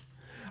Pacino.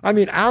 I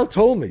mean, Al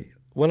told me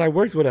when I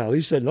worked with Al,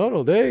 he said,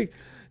 no, they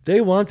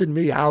wanted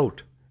me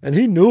out. And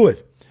he knew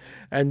it.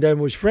 And then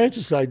it was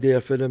Francis'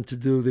 idea for them to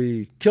do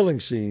the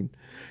killing scene.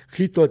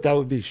 He thought that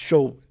would be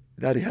show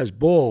that he has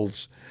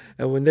balls.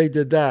 And when they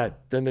did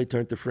that, then they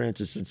turned to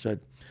Francis and said,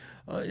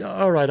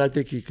 all right, I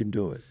think he can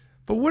do it.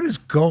 But what is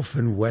Gulf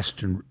and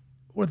Western?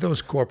 What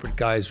those corporate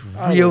guys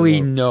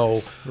really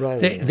know? Right.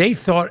 They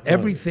thought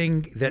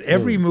everything that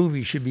every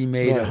movie should be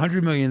made Right.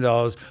 $100 million,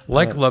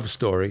 like Love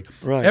Story.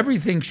 Right.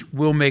 Everything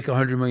will make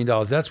 $100 million.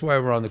 That's why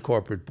we're on the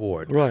corporate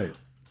board. Right.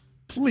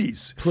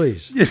 Please.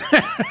 Please.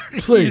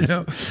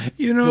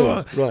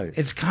 Right.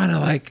 It's kind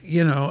of like,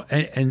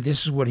 and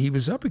this is what he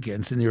was up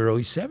against in the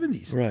early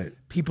 70s. Right.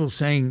 People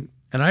saying,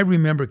 and I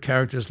remember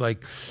characters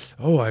like,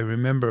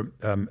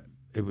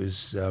 it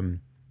was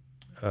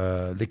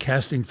the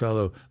casting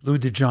fellow, Lou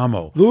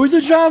DiGiamo. Louis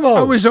DiGiamo.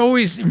 I was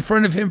always in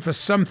front of him for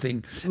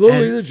something.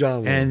 Louis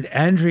DiGiamo. And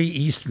Andrea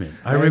Eastman.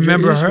 I Andrea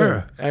remember Eastman.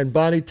 her. And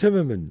Bonnie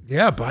Timmerman.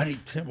 Yeah,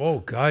 oh,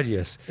 God,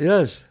 yes.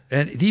 Yes.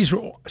 And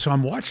so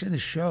I'm watching the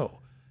show,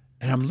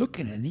 and I'm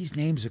looking, and these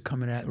names are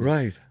coming at me.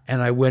 Right.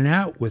 And I went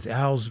out with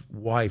Al's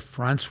wife,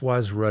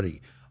 Francoise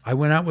Ruddy. I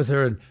went out with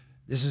her, and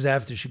this is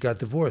after she got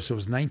divorced. So it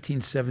was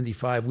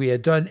 1975. We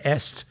had done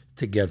Est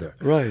together.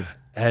 Right.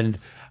 And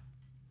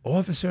all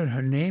of a sudden,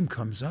 her name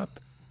comes up.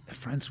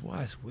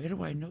 Francoise, where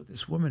do I know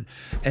this woman?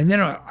 And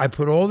then I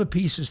put all the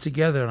pieces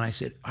together, and I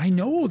said, I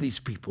know all these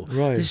people.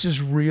 Right. This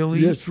is really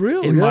Yeah, it's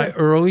real, in yeah. my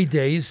early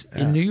days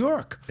in New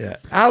York. Yeah.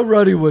 Al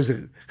Ruddy was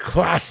a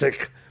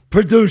classic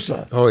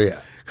producer. Oh, yeah.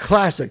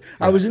 Classic.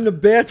 I was in the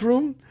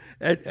bathroom.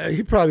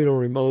 He probably don't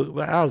remember.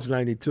 Well, Al's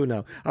 92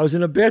 now. I was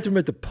in the bathroom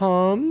at the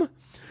Palm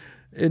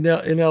in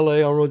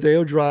L.A. on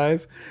Rodeo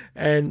Drive,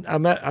 and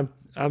I'm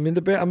in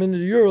the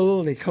urinal,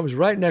 and he comes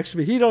right next to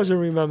me. He doesn't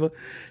remember.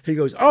 He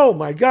goes, "Oh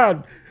my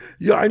God,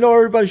 I know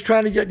everybody's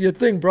trying to get your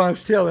thing,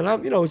 Bronx Tale." And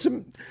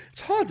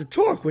it's hard to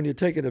talk when you're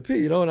taking a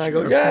pee, And I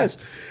go, "Yes,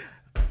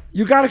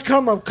 you got to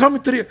come. I'm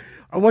coming to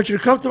I want you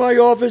to come to my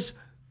office.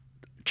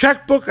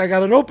 Checkbook. I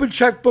got an open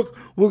checkbook.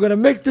 We're gonna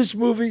make this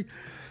movie."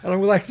 And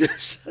I'm like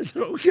this. I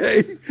said,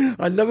 "Okay."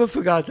 I never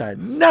forgot that.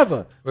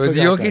 Never. Well, forgot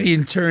the Yoke that.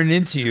 didn't turn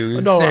into you.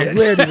 And No, say I'm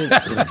glad it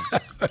didn't.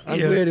 I'm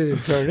glad it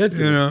didn't turn into.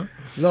 You know?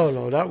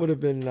 No, that would have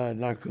been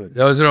not good.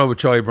 That was an old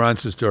Charlie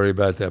Bronson story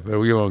about that, but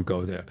we won't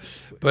go there.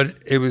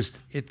 But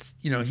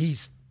the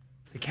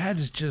cat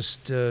is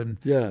just,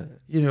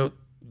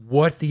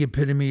 what the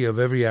epitome of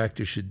every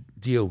actor should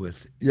deal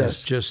with. Yes.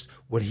 Is just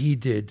what he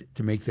did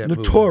to make that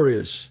movie.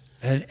 Notorious.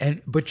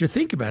 But you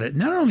think about it,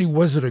 not only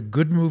was it a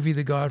good movie,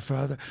 The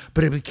Godfather,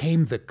 but it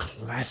became the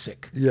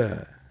classic.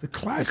 Yeah. The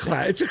classic.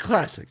 It's a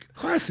classic.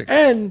 Classic.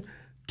 And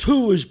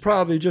 2 is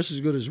probably just as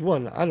good as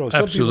 1. I don't know.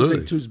 Some Absolutely.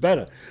 people think 2's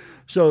better.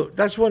 So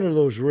that's one of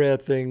those rare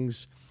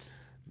things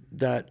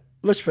that,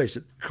 let's face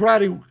it,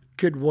 Karate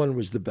Kid 1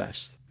 was the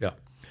best. Yeah.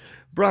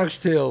 Bronx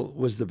Tale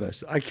was the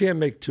best. I can't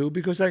make 2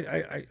 because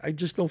I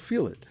just don't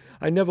feel it.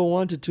 I never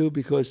wanted to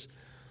because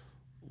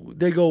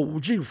they go,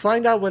 "Gee,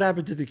 find out what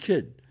happened to the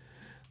kid."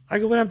 I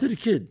go, "What happened to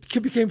the kid? The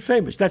kid became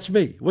famous. That's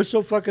me. What's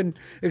so fucking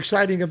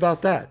exciting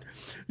about that?"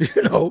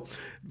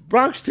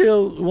 Bronx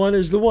Tale 1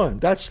 is the one.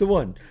 That's the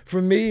one.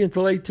 From me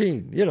until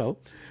 18,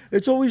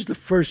 It's always the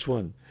first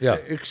one. Yeah,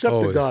 Except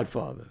always. The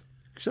Godfather.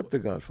 Except The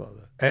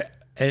Godfather.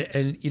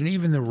 And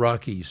even the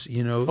Rockies,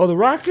 Oh, the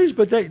Rockies?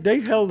 But they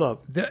held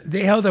up.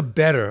 They held up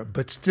better,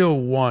 but still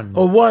one.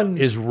 Oh, one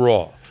is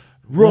raw.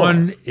 Raw.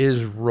 One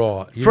is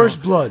raw.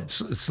 First Blood.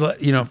 It's like,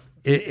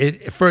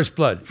 First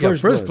Blood.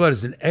 First Blood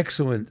is an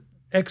excellent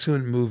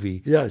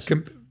movie. Yes.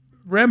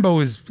 Rambo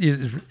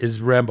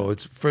is Rambo.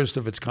 It's first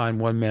of its kind,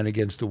 one man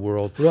against the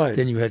world. Right.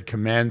 Then you had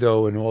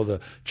Commando and all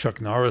the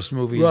Chuck Norris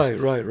movies. Right.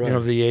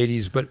 Of the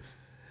 80s. But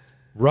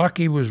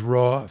Rocky was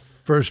raw.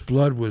 First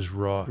Blood was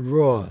raw.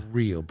 Raw.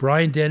 Real.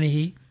 Brian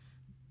Dennehy,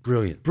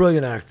 brilliant.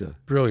 Brilliant actor.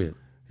 Brilliant.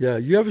 Yeah,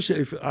 you ever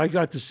see? I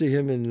got to see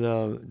him in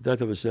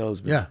Death of a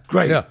Salesman. Yeah.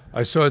 Great. Yeah,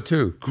 I saw it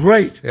too.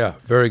 Great. Yeah,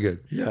 very good.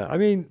 Yeah, I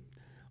mean,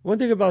 one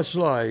thing about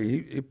Sly,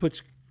 he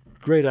puts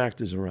great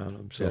actors around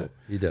him. So Yeah,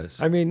 he does.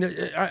 I mean,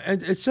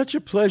 and it's such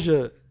a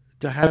pleasure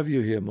to have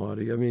you here,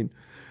 Marty. I mean,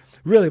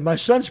 really, my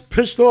son's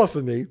pissed off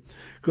at me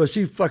because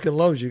he fucking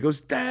loves you. He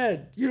goes,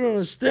 Dad, you don't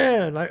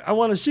understand. I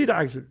want to see that.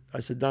 I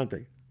said,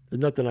 Dante, there's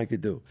nothing I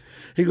could do.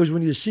 He goes,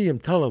 when you see him,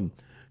 tell him,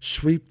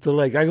 sweep the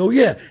leg. I go,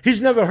 yeah,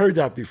 he's never heard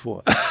that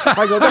before.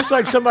 I go, that's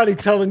like somebody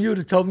telling you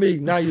to tell me,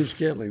 now you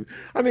can't leave.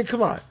 I mean,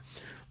 come on.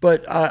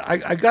 But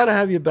I got to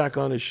have you back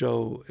on the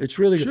show. It's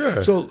really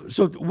good. Sure.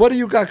 So what do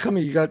you got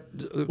coming? You got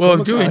Well,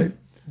 I'm doing.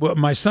 Well,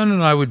 my son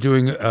and I were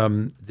doing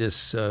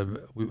this.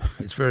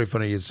 It's very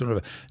funny. It's sort of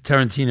a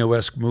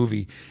Tarantino-esque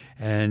movie,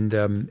 and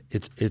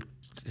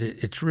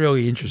it's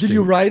really interesting. Did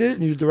you write it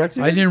and you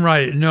directed it? I didn't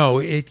write it. No,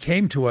 it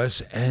came to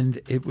us,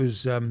 and it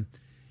was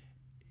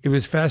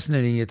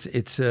fascinating.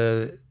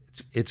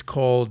 It's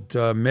called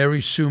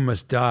Mary Sue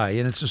Must Die,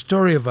 and it's a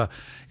story of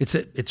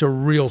it's a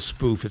real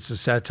spoof. It's a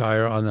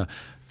satire on the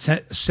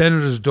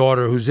senator's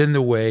daughter who's in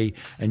the way,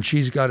 and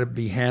she's got to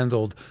be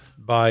handled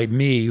by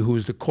me,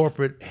 who's the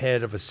corporate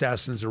head of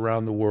assassins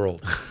around the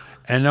world.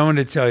 And I want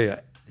to tell you,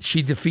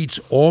 she defeats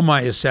all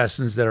my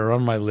assassins that are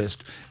on my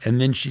list,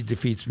 and then she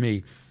defeats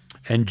me.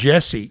 And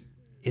Jesse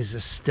is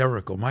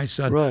hysterical. My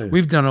son, Right.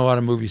 We've done a lot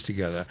of movies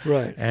together.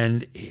 Right.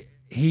 And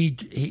he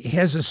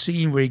has a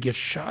scene where he gets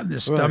shot in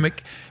the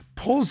stomach,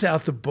 pulls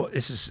out the book.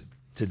 This is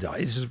to die.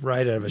 This is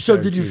right out of a So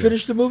did you Tarantino.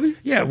 finish the movie?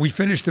 Yeah, we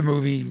finished the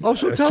movie. Oh,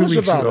 so 2 tell us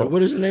weeks about ago. it.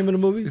 What is the name of the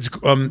movie? It's,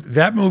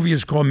 that movie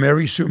is called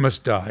Mary Sue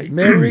Must Die.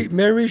 Mary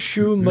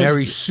Sue Must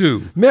Mary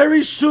Sue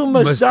Mary Sue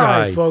Must, Must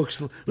die, Die.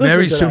 folks. Listen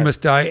Mary to Sue that.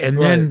 Must Die. And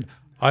Right. then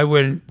I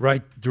went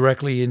right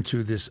directly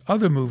into this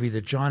other movie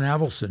that John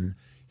Avildsen,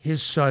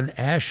 his son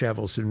Ash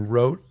Avildsen,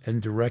 wrote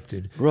and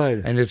directed.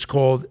 Right. And it's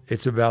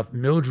about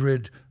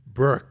Mildred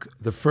Burke,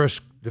 the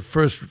first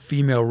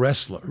female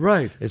wrestler.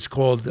 Right. It's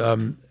called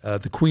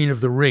The Queen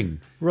of the Ring.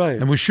 Right.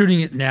 And we're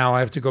shooting it now. I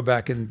have to go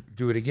back and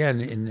do it again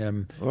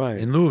in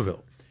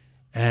Louisville.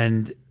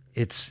 And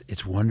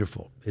it's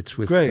wonderful. It's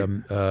with Great.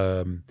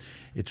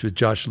 it's with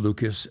Josh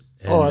Lucas.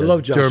 And, Oh, I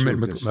love Josh Dermot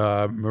Lucas.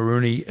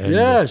 Maroney. And,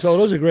 Yes, oh,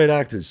 those are great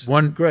actors.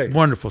 Great.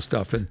 Wonderful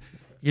stuff. And,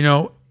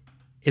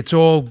 it's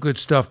all good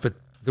stuff, but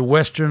the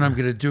Western I'm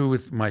going to do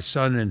with my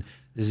son, and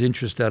there's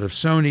interest out of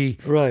Sony.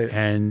 Right.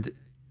 And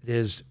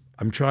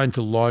I'm trying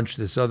to launch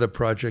this other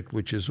project,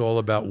 which is all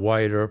about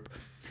Wyatt Earp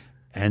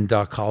and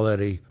Doc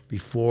Holliday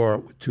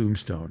before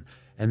Tombstone.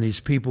 And these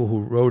people who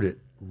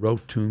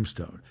wrote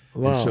Tombstone.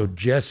 Wow. And so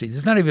Jesse,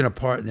 there's not even a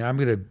part in there. I'm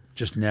going to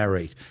just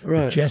narrate.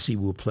 Right. But Jesse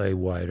will play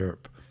Wyatt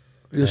Earp.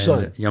 Your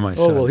son? Yeah, my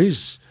Oh, son. well,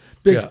 he's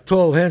big, Yeah.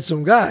 tall,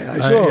 handsome guy. I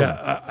saw him.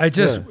 Yeah, I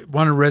just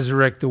want to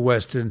resurrect the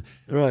Western.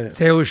 Right.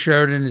 Taylor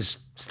Sheridan is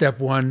step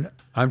one.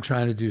 I'm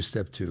trying to do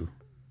step two.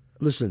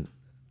 Listen,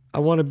 I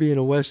want to be in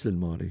a Western,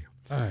 Marty.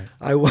 All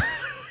right.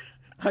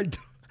 I do.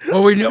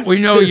 Well, we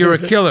know you're a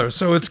killer,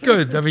 so it's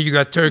good. I mean, you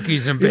got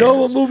turkeys and You bears. know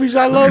what movies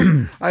I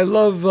love? I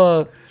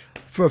love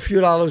For a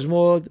Few Dollars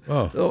More.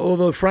 Oh. All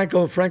the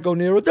Franco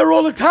Nero. They're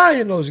all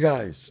Italian, those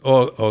guys.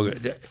 Oh,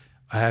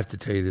 I have to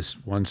tell you this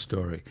one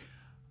story.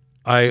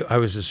 I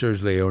was a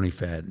Sergio Leone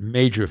fan,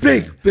 major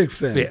fan. Big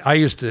fan. I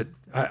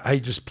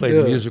just played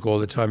the music all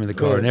the time in the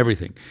car Right. and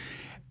everything.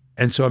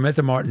 And so I'm at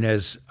the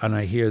Martinez, and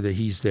I hear that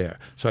he's there.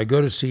 So I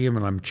go to see him,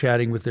 and I'm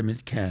chatting with him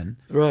at Cannes.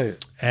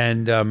 Right.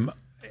 And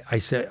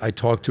I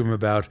talked to him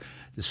about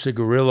the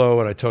cigarillo,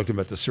 and I talked to him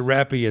about the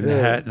serape and the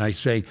hat, and I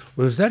say,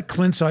 well, is that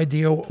Clint's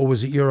idea, or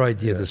was it your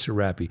idea, the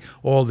serape?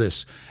 All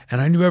this.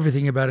 And I knew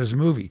everything about his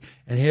movie.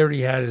 And here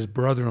he had his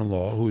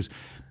brother-in-law, who's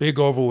big,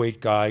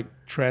 overweight guy,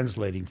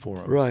 translating for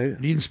him. Right.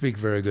 He didn't speak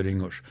very good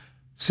English.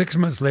 6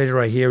 months later,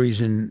 I hear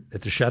he's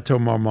at the Chateau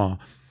Marmont,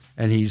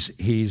 and he's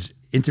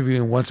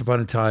interviewing Once Upon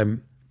a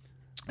Time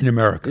in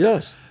America.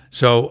 Yes.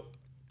 So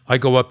I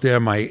go up there.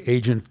 My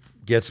agent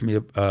gets me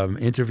an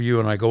interview,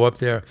 and I go up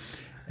there,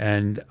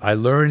 and I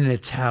learn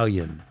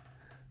Italian.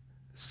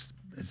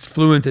 It's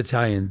fluent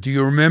Italian. Do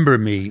you remember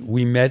me?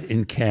 We met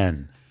in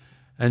Cannes.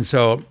 And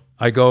so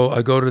I go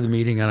to the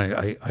meeting,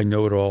 and I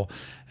know it all.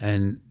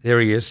 And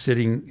there he is,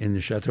 sitting in the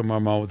Chateau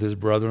Marmont with his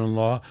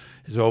brother-in-law,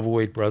 his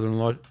overweight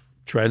brother-in-law,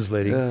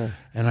 translating. Yeah.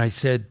 And I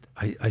sit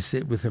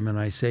with him, and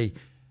I said,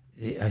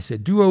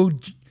 duo,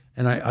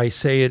 and I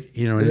say it,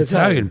 in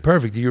Italian.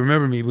 Perfect. Do you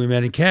remember me? We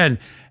met in Cannes.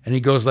 And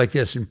he goes like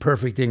this in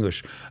perfect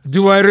English.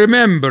 Do I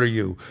remember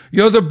you?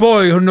 You're the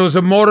boy who knows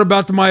more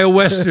about my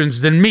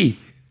Westerns than me.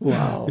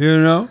 Wow.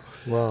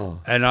 Wow.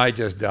 And I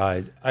just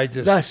died. It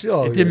didn't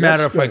yeah,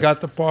 matter that's if I great. got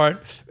the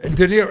part. And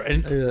De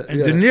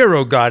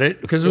Niro got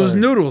it because it was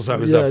noodles I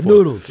was up for.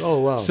 Noodles. Oh,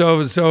 wow.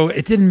 So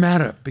it didn't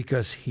matter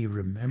because he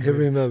remembered. He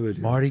remembered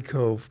you. Marty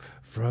Kove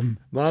from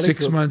Marty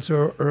 6 Kove. months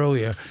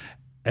earlier.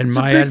 And It's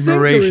a my big thing to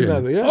admiration.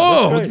 remember. Yeah,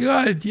 oh, that's great.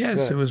 God, yes,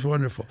 Right. it was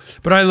wonderful.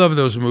 But I love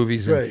those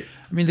movies. And, Right.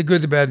 I mean, the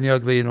good, the bad, and the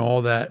ugly, and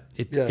all that.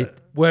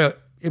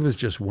 It was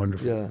just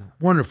wonderful. Yeah.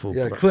 Wonderful.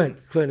 Yeah, Clint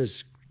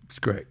is It's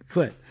great.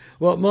 Clint.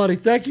 Well, Marty,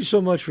 thank you so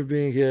much for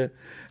being here.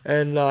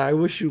 And I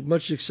wish you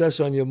much success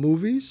on your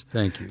movies.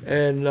 Thank you.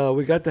 And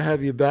we got to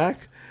have you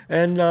back.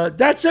 And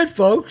that's it,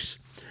 folks.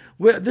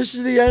 This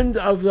is the end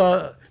of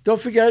Don't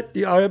forget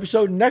our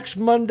episode next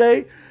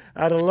Monday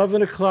at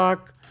 11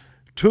 o'clock.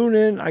 Tune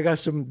in. I got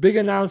some big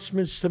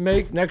announcements to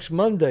make next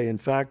Monday, in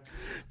fact.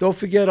 Don't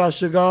forget our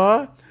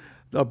cigar,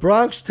 the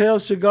Bronx Tail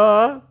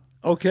cigar,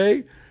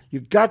 okay? You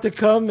got to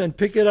come and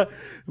pick it up.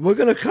 We're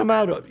going to come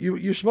out.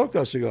 You smoked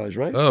our cigars,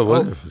 right? Oh,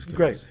 wonderful cigars.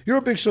 Great. You're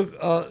a big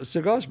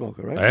cigar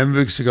smoker, right? I am a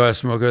big cigar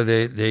smoker.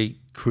 They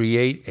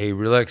create a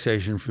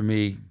relaxation for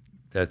me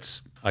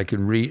that's I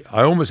can read.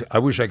 I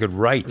wish I could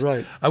write.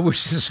 Right. I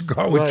wish the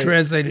cigar would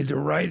translate into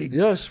writing.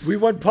 Yes, we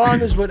went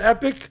partners with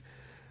Epic.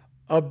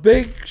 A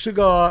big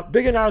cigar,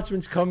 big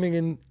announcements coming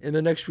in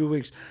the next few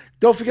weeks.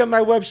 Don't forget my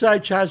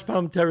website,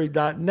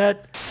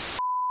 ChazzPalminteri.net.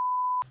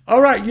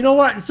 All right, you know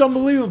what? It's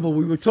unbelievable.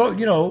 We were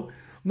talking,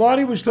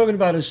 Marty was talking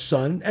about his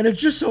son, and it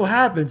just so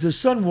happens his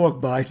son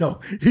walked by. No,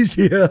 he's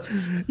here.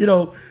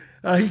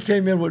 He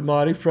came in with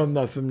Marty from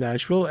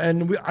Nashville,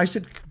 and I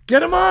said,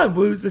 get him on.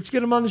 Let's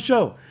get him on the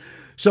show.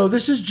 So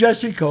this is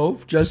Jesse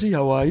Kove. Jesse,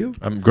 how are you?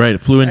 I'm great. I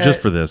flew in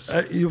just for this.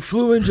 You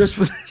flew in just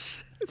for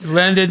this.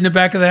 Landed in the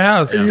back of the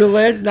house. You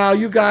land now.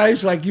 You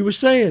guys, like you were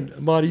saying,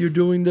 Marty, you're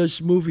doing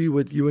this movie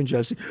with you and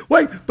Jesse.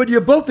 Wait, but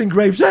you're both in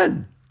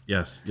Gravesend.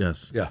 Yes.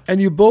 Yeah.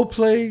 And you both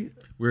play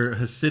We're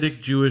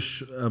Hasidic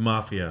Jewish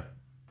mafia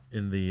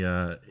in the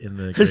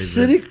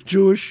Hasidic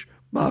Jewish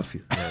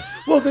mafia. Yes.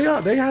 Well, they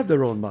are. They have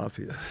their own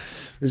mafia.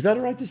 Is that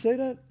all right to say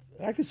that?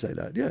 I can say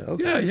that. Yeah.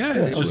 Okay. Yeah.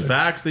 It's just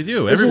facts. They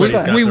do. It's just Everybody's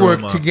facts. got We their work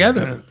own mafia.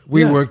 together.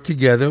 We work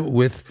together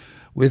with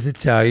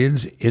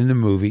Italians in the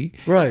movie.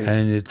 Right.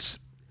 And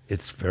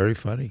it's very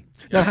funny.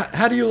 Now,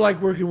 how do you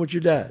like working with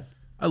your dad?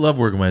 I love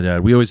working with my dad.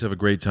 We always have a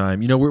great time.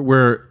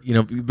 We're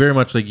very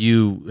much like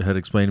you had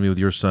explained to me with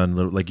your son.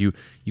 Like you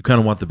kind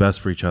of want the best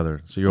for each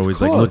other. So you're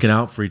always like course. looking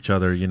out for each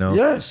other.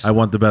 Yes. I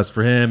want the best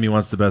for him. He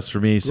wants the best for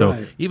me. So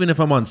Right. even if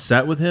I'm on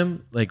set with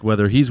him, like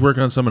whether he's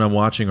working on something I'm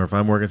watching or if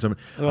I'm working on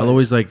something, Right. I'll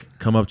always like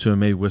come up to him,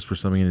 maybe whisper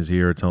something in his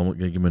ear, or tell him,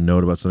 give him a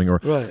note about something,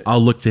 or Right.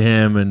 I'll look to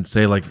him and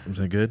say like, "Is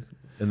that good?"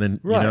 And then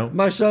Right.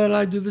 My son and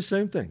I do the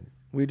same thing.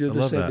 We do the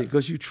love same that. thing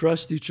because you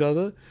trust each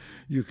other.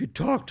 You could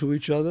talk to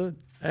each other,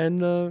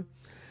 and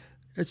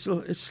it's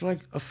like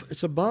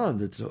it's a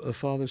bond. It's a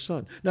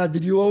father-son. Now,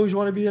 did you always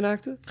want to be an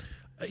actor?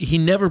 He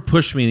never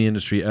pushed me in the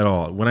industry at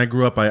all. When I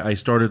grew up, I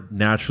started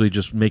naturally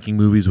just making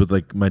movies with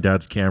like my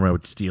dad's camera. I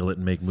would steal it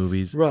and make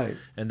movies. Right.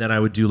 And then I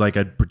would do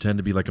I'd pretend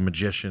to be like a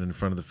magician in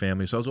front of the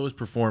family. So I was always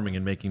performing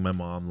and making my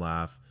mom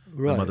laugh.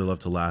 Right. My mother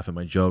loved to laugh at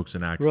my jokes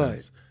and accents.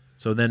 Right.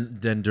 So then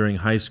during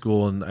high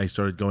school, and I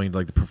started going to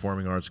like the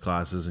performing arts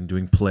classes and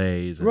doing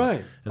plays. And,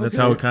 Right. And that's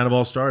Okay. how it kind of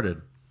all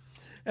started.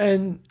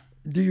 And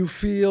do you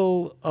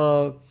feel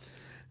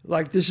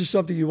like this is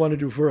something you want to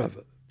do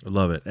forever? I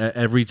love it.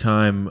 Every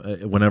time,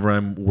 whenever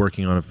I'm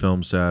working on a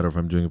film set or if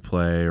I'm doing a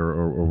play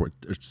or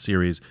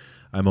series,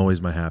 I'm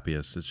always my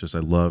happiest. It's just I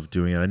love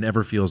doing it. It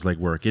never feels like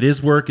work. It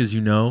is work, as you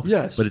know.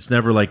 Yes. But it's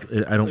never like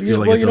I don't feel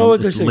like well, it's, you know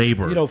what they it's say,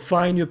 labor.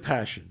 find your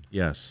passion.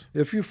 Yes.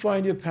 If you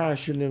find your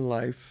passion in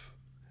life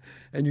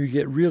and you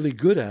get really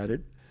good at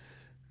it,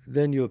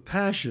 then your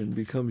passion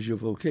becomes your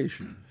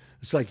vocation.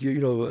 It's like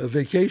a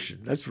vacation.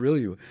 That's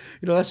really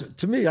that's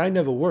to me. I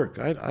never work.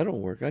 I don't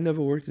work. I never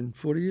worked in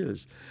 40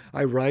 years.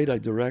 I write. I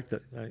direct.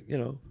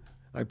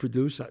 I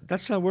produce.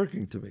 That's not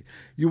working to me.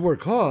 You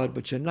work hard,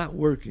 but you're not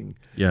working.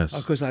 Yes.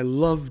 Because I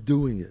love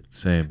doing it.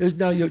 Same.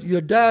 Now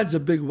your dad's a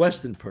big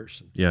Western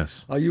person.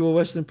 Yes. Are you a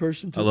Western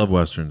person too? I love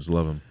westerns.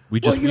 Love them. We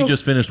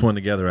just finished one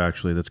together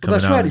actually. That's Well,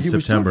 coming that's out right. in He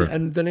was September. talking,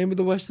 and the name of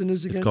the Western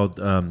is again. It's called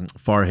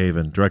Far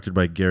Haven, directed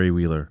by Gary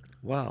Wheeler.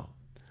 Wow.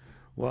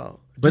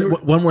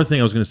 But one more thing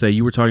I was going to say,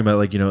 you were talking about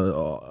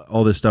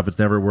all this stuff. It's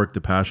never worked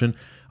the passion.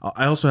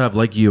 I also have,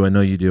 like you, I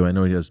know you do, I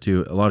know he does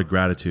too, a lot of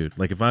gratitude.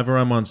 Like if ever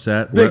I'm on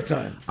set, Big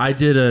time. I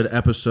did an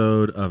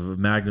episode of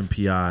Magnum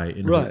PI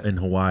Right. in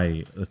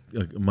Hawaii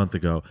a month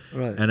ago,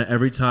 Right. and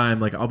every time,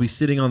 like I'll be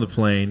sitting on the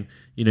plane,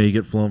 you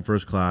get flown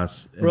first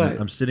class, and Right.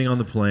 I'm sitting on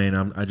the plane,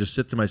 I just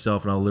sit to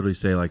myself and I'll literally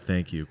say like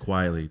thank you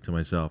quietly to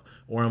myself,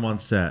 or I'm on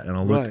set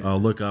and Right. I'll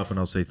look up and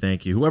I'll say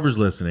thank you, whoever's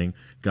listening,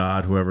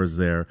 God, whoever's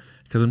there.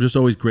 Because I'm just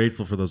always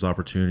grateful for those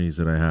opportunities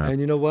that I have.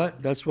 And you know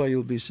what? That's why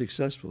you'll be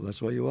successful.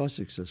 That's why you are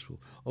successful.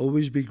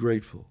 Always be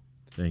grateful.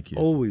 Thank you.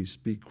 Always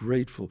be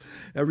grateful.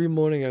 Every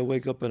morning I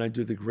wake up and I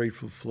do the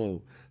grateful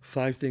flow.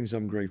 5 things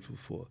I'm grateful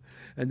for.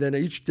 And then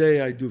each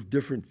day I do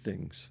different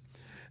things.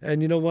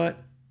 And you know what?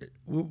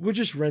 We're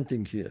just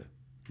renting here.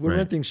 We're Right.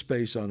 renting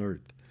space on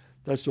Earth.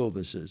 That's all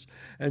this is.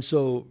 And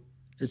so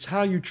it's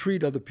how you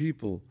treat other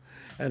people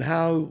and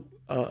how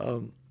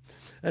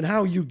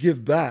you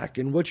give back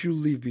and what you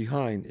leave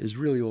behind is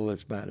really all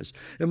that matters.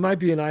 It might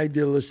be an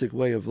idealistic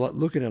way of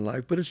looking at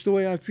life, but it's the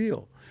way I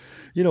feel.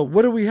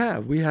 What do we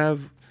have?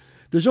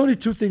 There's only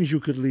 2 things you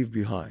could leave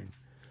behind.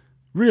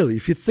 Really,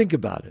 if you think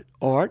about it,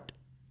 art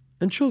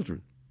and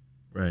children.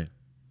 Right.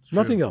 It's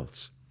Nothing true.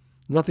 else.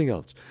 Nothing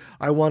else.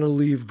 I want to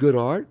leave good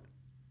art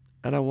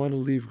and I want to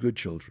leave good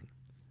children.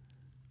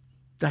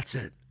 That's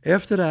it.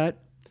 After that,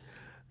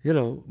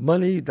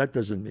 money, that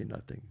doesn't mean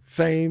nothing.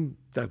 Fame,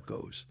 that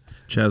goes.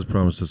 Chazz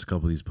promised us a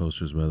couple of these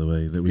posters, by the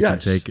way, that we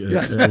Yes, can take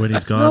yes. when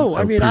he's gone. No, so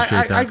I mean,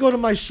 appreciate that. I go to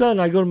my son,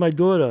 I go to my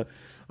daughter.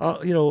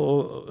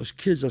 as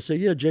kids, I'll say,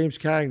 yeah, James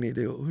Cagney.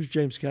 They go, who's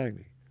James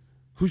Cagney?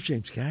 Who's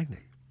James Cagney?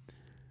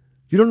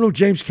 You don't know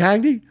James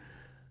Cagney?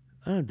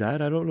 Oh,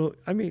 Dad, I don't know.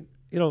 I mean,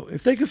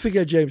 if they could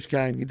forget James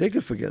Cagney, they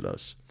could forget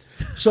us.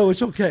 So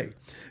it's okay.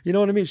 You know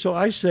what I mean? So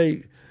I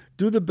say,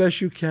 do the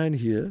best you can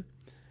here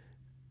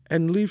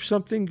and leave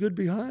something good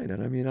behind.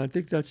 And I mean, I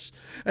think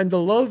and the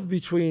love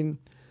between,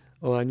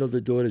 I know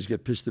the daughters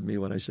get pissed at me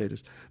when I say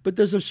this, but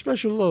there's a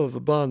special love, a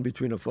bond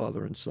between a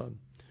father and son.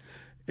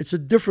 It's a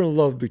different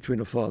love between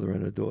a father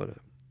and a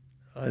daughter,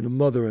 and a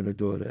mother and a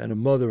daughter, and a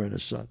mother and a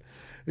son.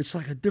 It's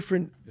like a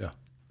different,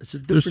 it's a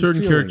different There's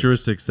certain feeling.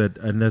 characteristics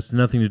and that's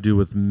nothing to do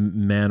with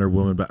man or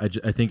woman, but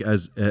I think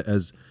as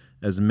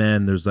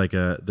men, there's like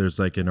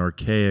an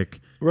archaic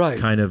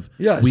kind of,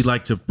 we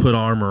like to put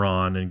armor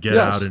on and get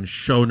out and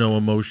show no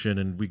emotion,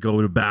 and we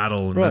go to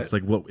battle, and that's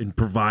like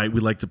we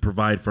like to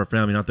provide for our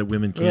family. Not that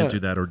women can't do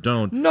that or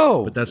don't.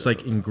 No. But that's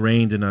like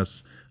ingrained in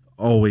us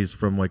always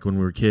from like when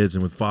we were kids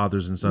and with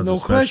fathers and sons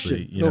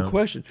especially. No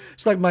question.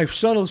 It's like my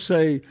daughter will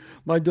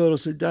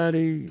say,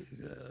 Daddy,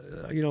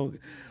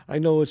 I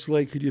know it's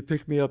late. Could you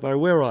pick me up?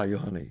 Where are you,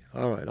 honey?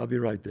 All right, I'll be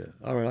right there.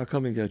 All right, I'll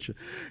come and get you.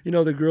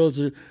 The girls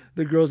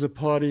are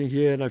partying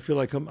here, and I feel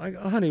like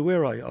honey,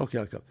 where are you? Okay,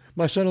 I'll come.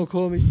 My son will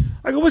call me.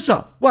 I go, what's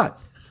up? What?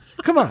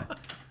 Come on.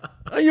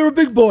 You're a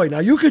big boy now.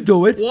 You could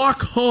do it.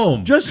 Walk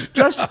home. Just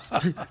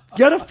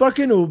get a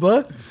fucking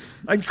Uber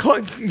and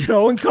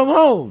and come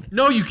home.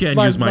 No, you can't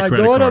use my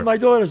credit card. My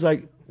daughter's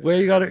like, where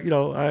you got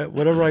to,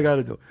 whatever I got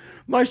to do.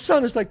 My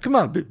son is like, come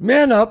on,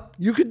 man up.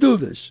 You could do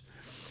this.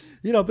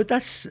 But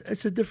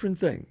it's a different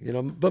thing,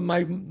 But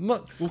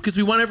because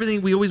we want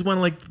everything, we always want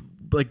to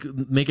like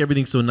make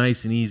everything so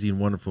nice and easy and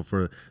wonderful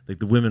for like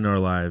the women in our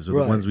lives or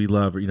the ones we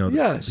love,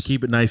 to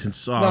keep it nice and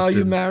soft. Now, are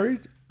you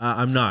married?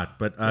 I'm not,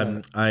 but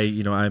I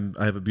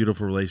have a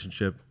beautiful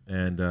relationship,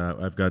 and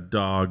I've got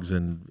dogs,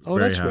 and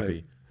very happy.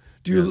 Great.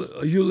 Do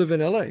you live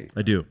in L.A.?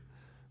 I do.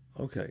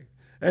 Okay.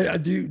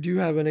 Do you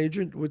have an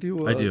agent with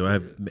you? I do. I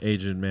have an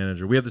agent,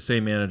 manager. We have the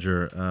same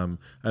manager.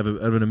 I have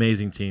an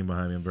amazing team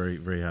behind me. I'm very,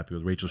 very happy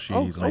with Rachel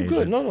Sheedy's my agent.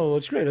 Good. No,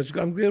 it's great.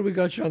 I'm glad we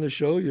got you on the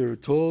show. You're a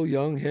tall,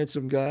 young,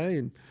 handsome guy,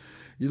 and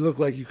you look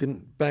like you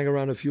can bang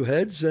around a few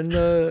heads. And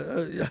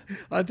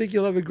I think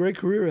you'll have a great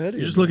career ahead of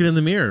you. You're just looking in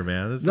the mirror,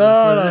 man.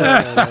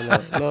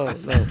 No.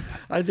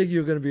 I think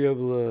you're going to be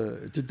able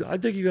I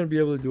think you're going to be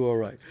able to do all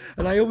right.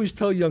 And I always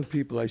tell young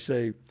people, I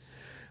say,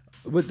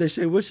 they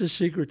say, what's the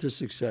secret to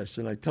success?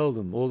 And I tell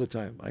them all the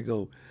time, I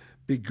go,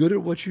 be good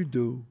at what you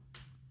do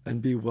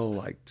and be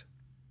well-liked.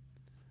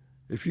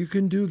 If you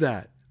can do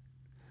that,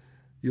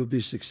 you'll be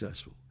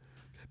successful.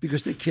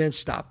 Because they can't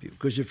stop you.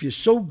 Because if you're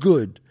so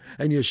good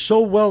and you're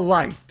so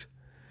well-liked,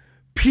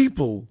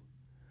 people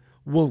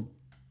will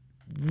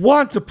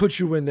want to put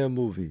you in their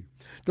movie.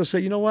 They'll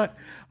say, you know what?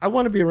 I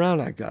want to be around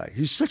that guy.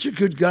 He's such a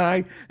good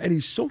guy, and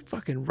he's so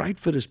fucking right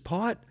for this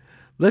part.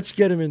 Let's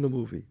get him in the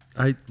movie.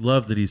 I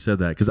love that he said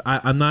that because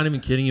I'm not even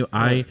kidding you.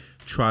 I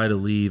try to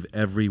leave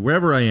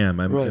wherever I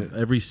am,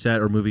 every set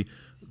or movie,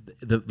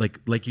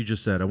 like you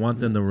just said, I want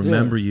them to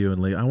remember you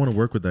and I want to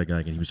work with that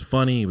guy again. He was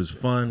funny. He was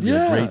fun. He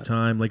had a great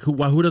time. Like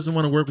who doesn't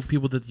want to work with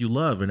people that you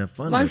love and have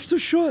fun? Life's too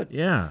short.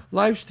 Yeah,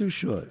 life's too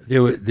short.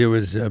 There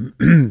was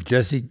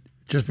Jesse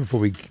just before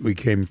we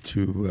came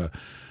to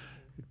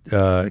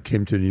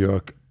New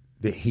York.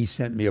 He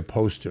sent me a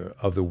poster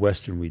of the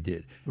Western we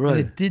did. Right. And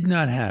it did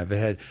not have. It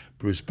had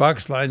Bruce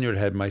Boxleitner. It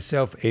had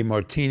myself, A.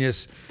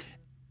 Martinez.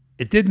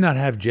 It did not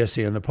have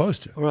Jesse on the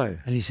poster. Right.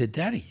 And he said,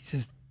 Daddy,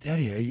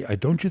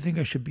 don't you think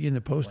I should be in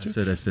the poster?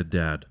 I said,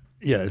 Dad.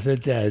 Yeah, I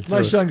said, Dad.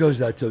 My son goes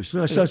that too.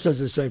 My son says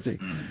the same thing.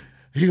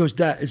 He goes,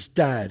 Dad, it's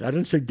Dad. I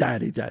didn't say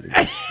Daddy. Go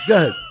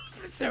ahead.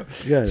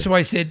 So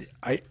I said,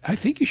 I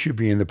think you should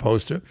be in the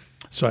poster.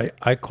 So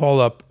I call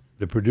up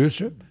the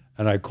producer.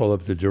 And I call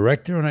up the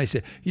director and I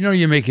say,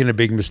 you're making a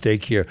big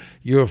mistake here.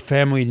 You're a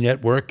family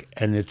network,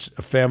 and it's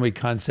a family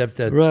concept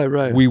that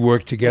we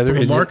work together.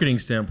 From a marketing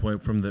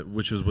standpoint,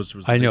 which was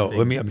I know.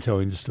 thing. I'm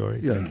telling the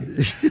story. Yeah.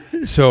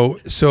 So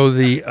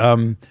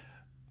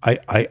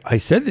I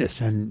said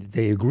this, and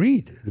they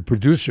agreed. The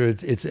producer,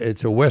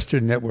 it's a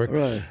Western network,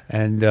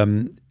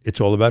 and it's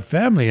all about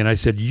family. And I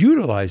said,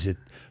 utilize it.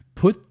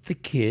 Put the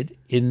kid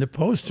in the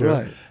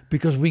poster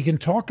because we can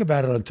talk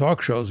about it on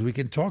talk shows. We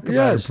can talk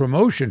about it in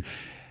promotion.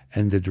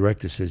 And the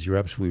director says, you're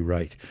absolutely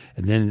right.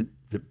 And then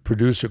the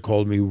producer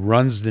called me,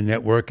 runs the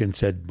network, and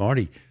said,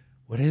 Marty,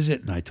 what is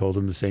it? And I told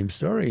him the same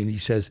story. And he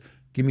says,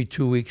 give me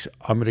 2 weeks.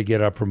 I'm going to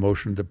get our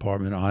promotion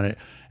department on it,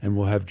 and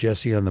we'll have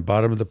Jesse on the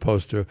bottom of the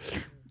poster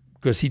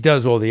because he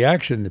does all the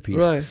action in the piece.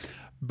 Right.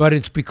 But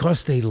it's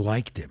because they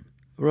liked him.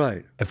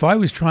 Right. If I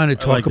was trying to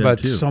talk about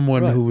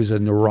someone who was a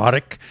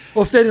neurotic,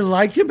 or if they didn't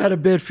like him, had a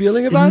bad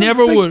feeling about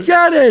never him, would.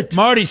 Forget it.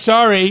 Marty,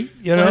 sorry.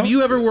 Have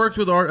you ever worked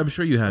with art? I'm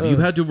sure you have. You've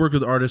had to work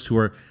with artists who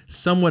are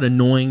somewhat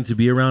annoying to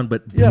be around,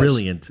 but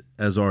brilliant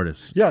as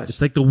artists. Yes.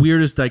 It's like the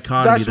weirdest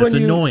dichotomy that's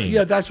annoying.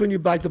 Yeah, that's when you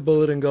bite the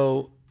bullet and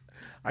go,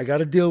 I got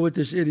to deal with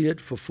this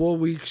idiot for 4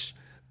 weeks,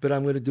 but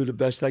I'm going to do the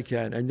best I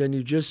can. And then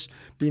you just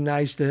be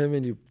nice to him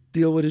and you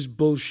deal with his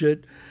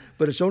bullshit.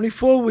 But it's only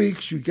 4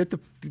 weeks. You get the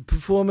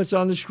performance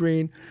on the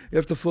screen.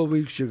 After 4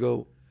 weeks, you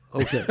go,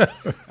 okay.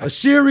 A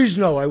series,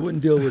 no, I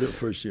wouldn't deal with it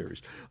for a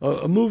series.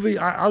 A movie,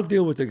 I'll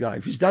deal with the guy.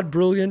 If he's that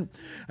brilliant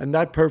and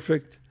that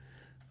perfect,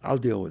 I'll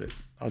deal with it.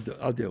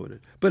 I'll deal with it.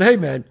 But hey,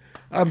 man,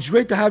 it's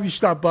great to have you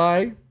stop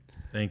by.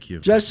 Thank you,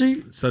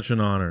 Jesse. Such an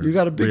honor. You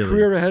got a big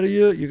career ahead of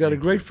you. You got a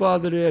great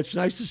father there. It's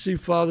nice to see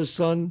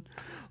father-son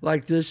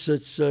like this.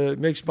 It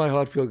makes my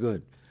heart feel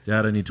good.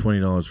 Dad, I need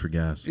 $20 for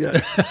gas.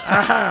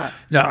 Yeah.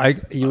 No,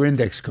 your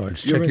index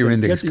cards. Check your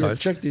index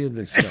cards. Check the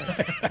index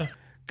card.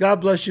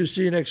 God bless you.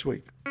 See you next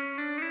week.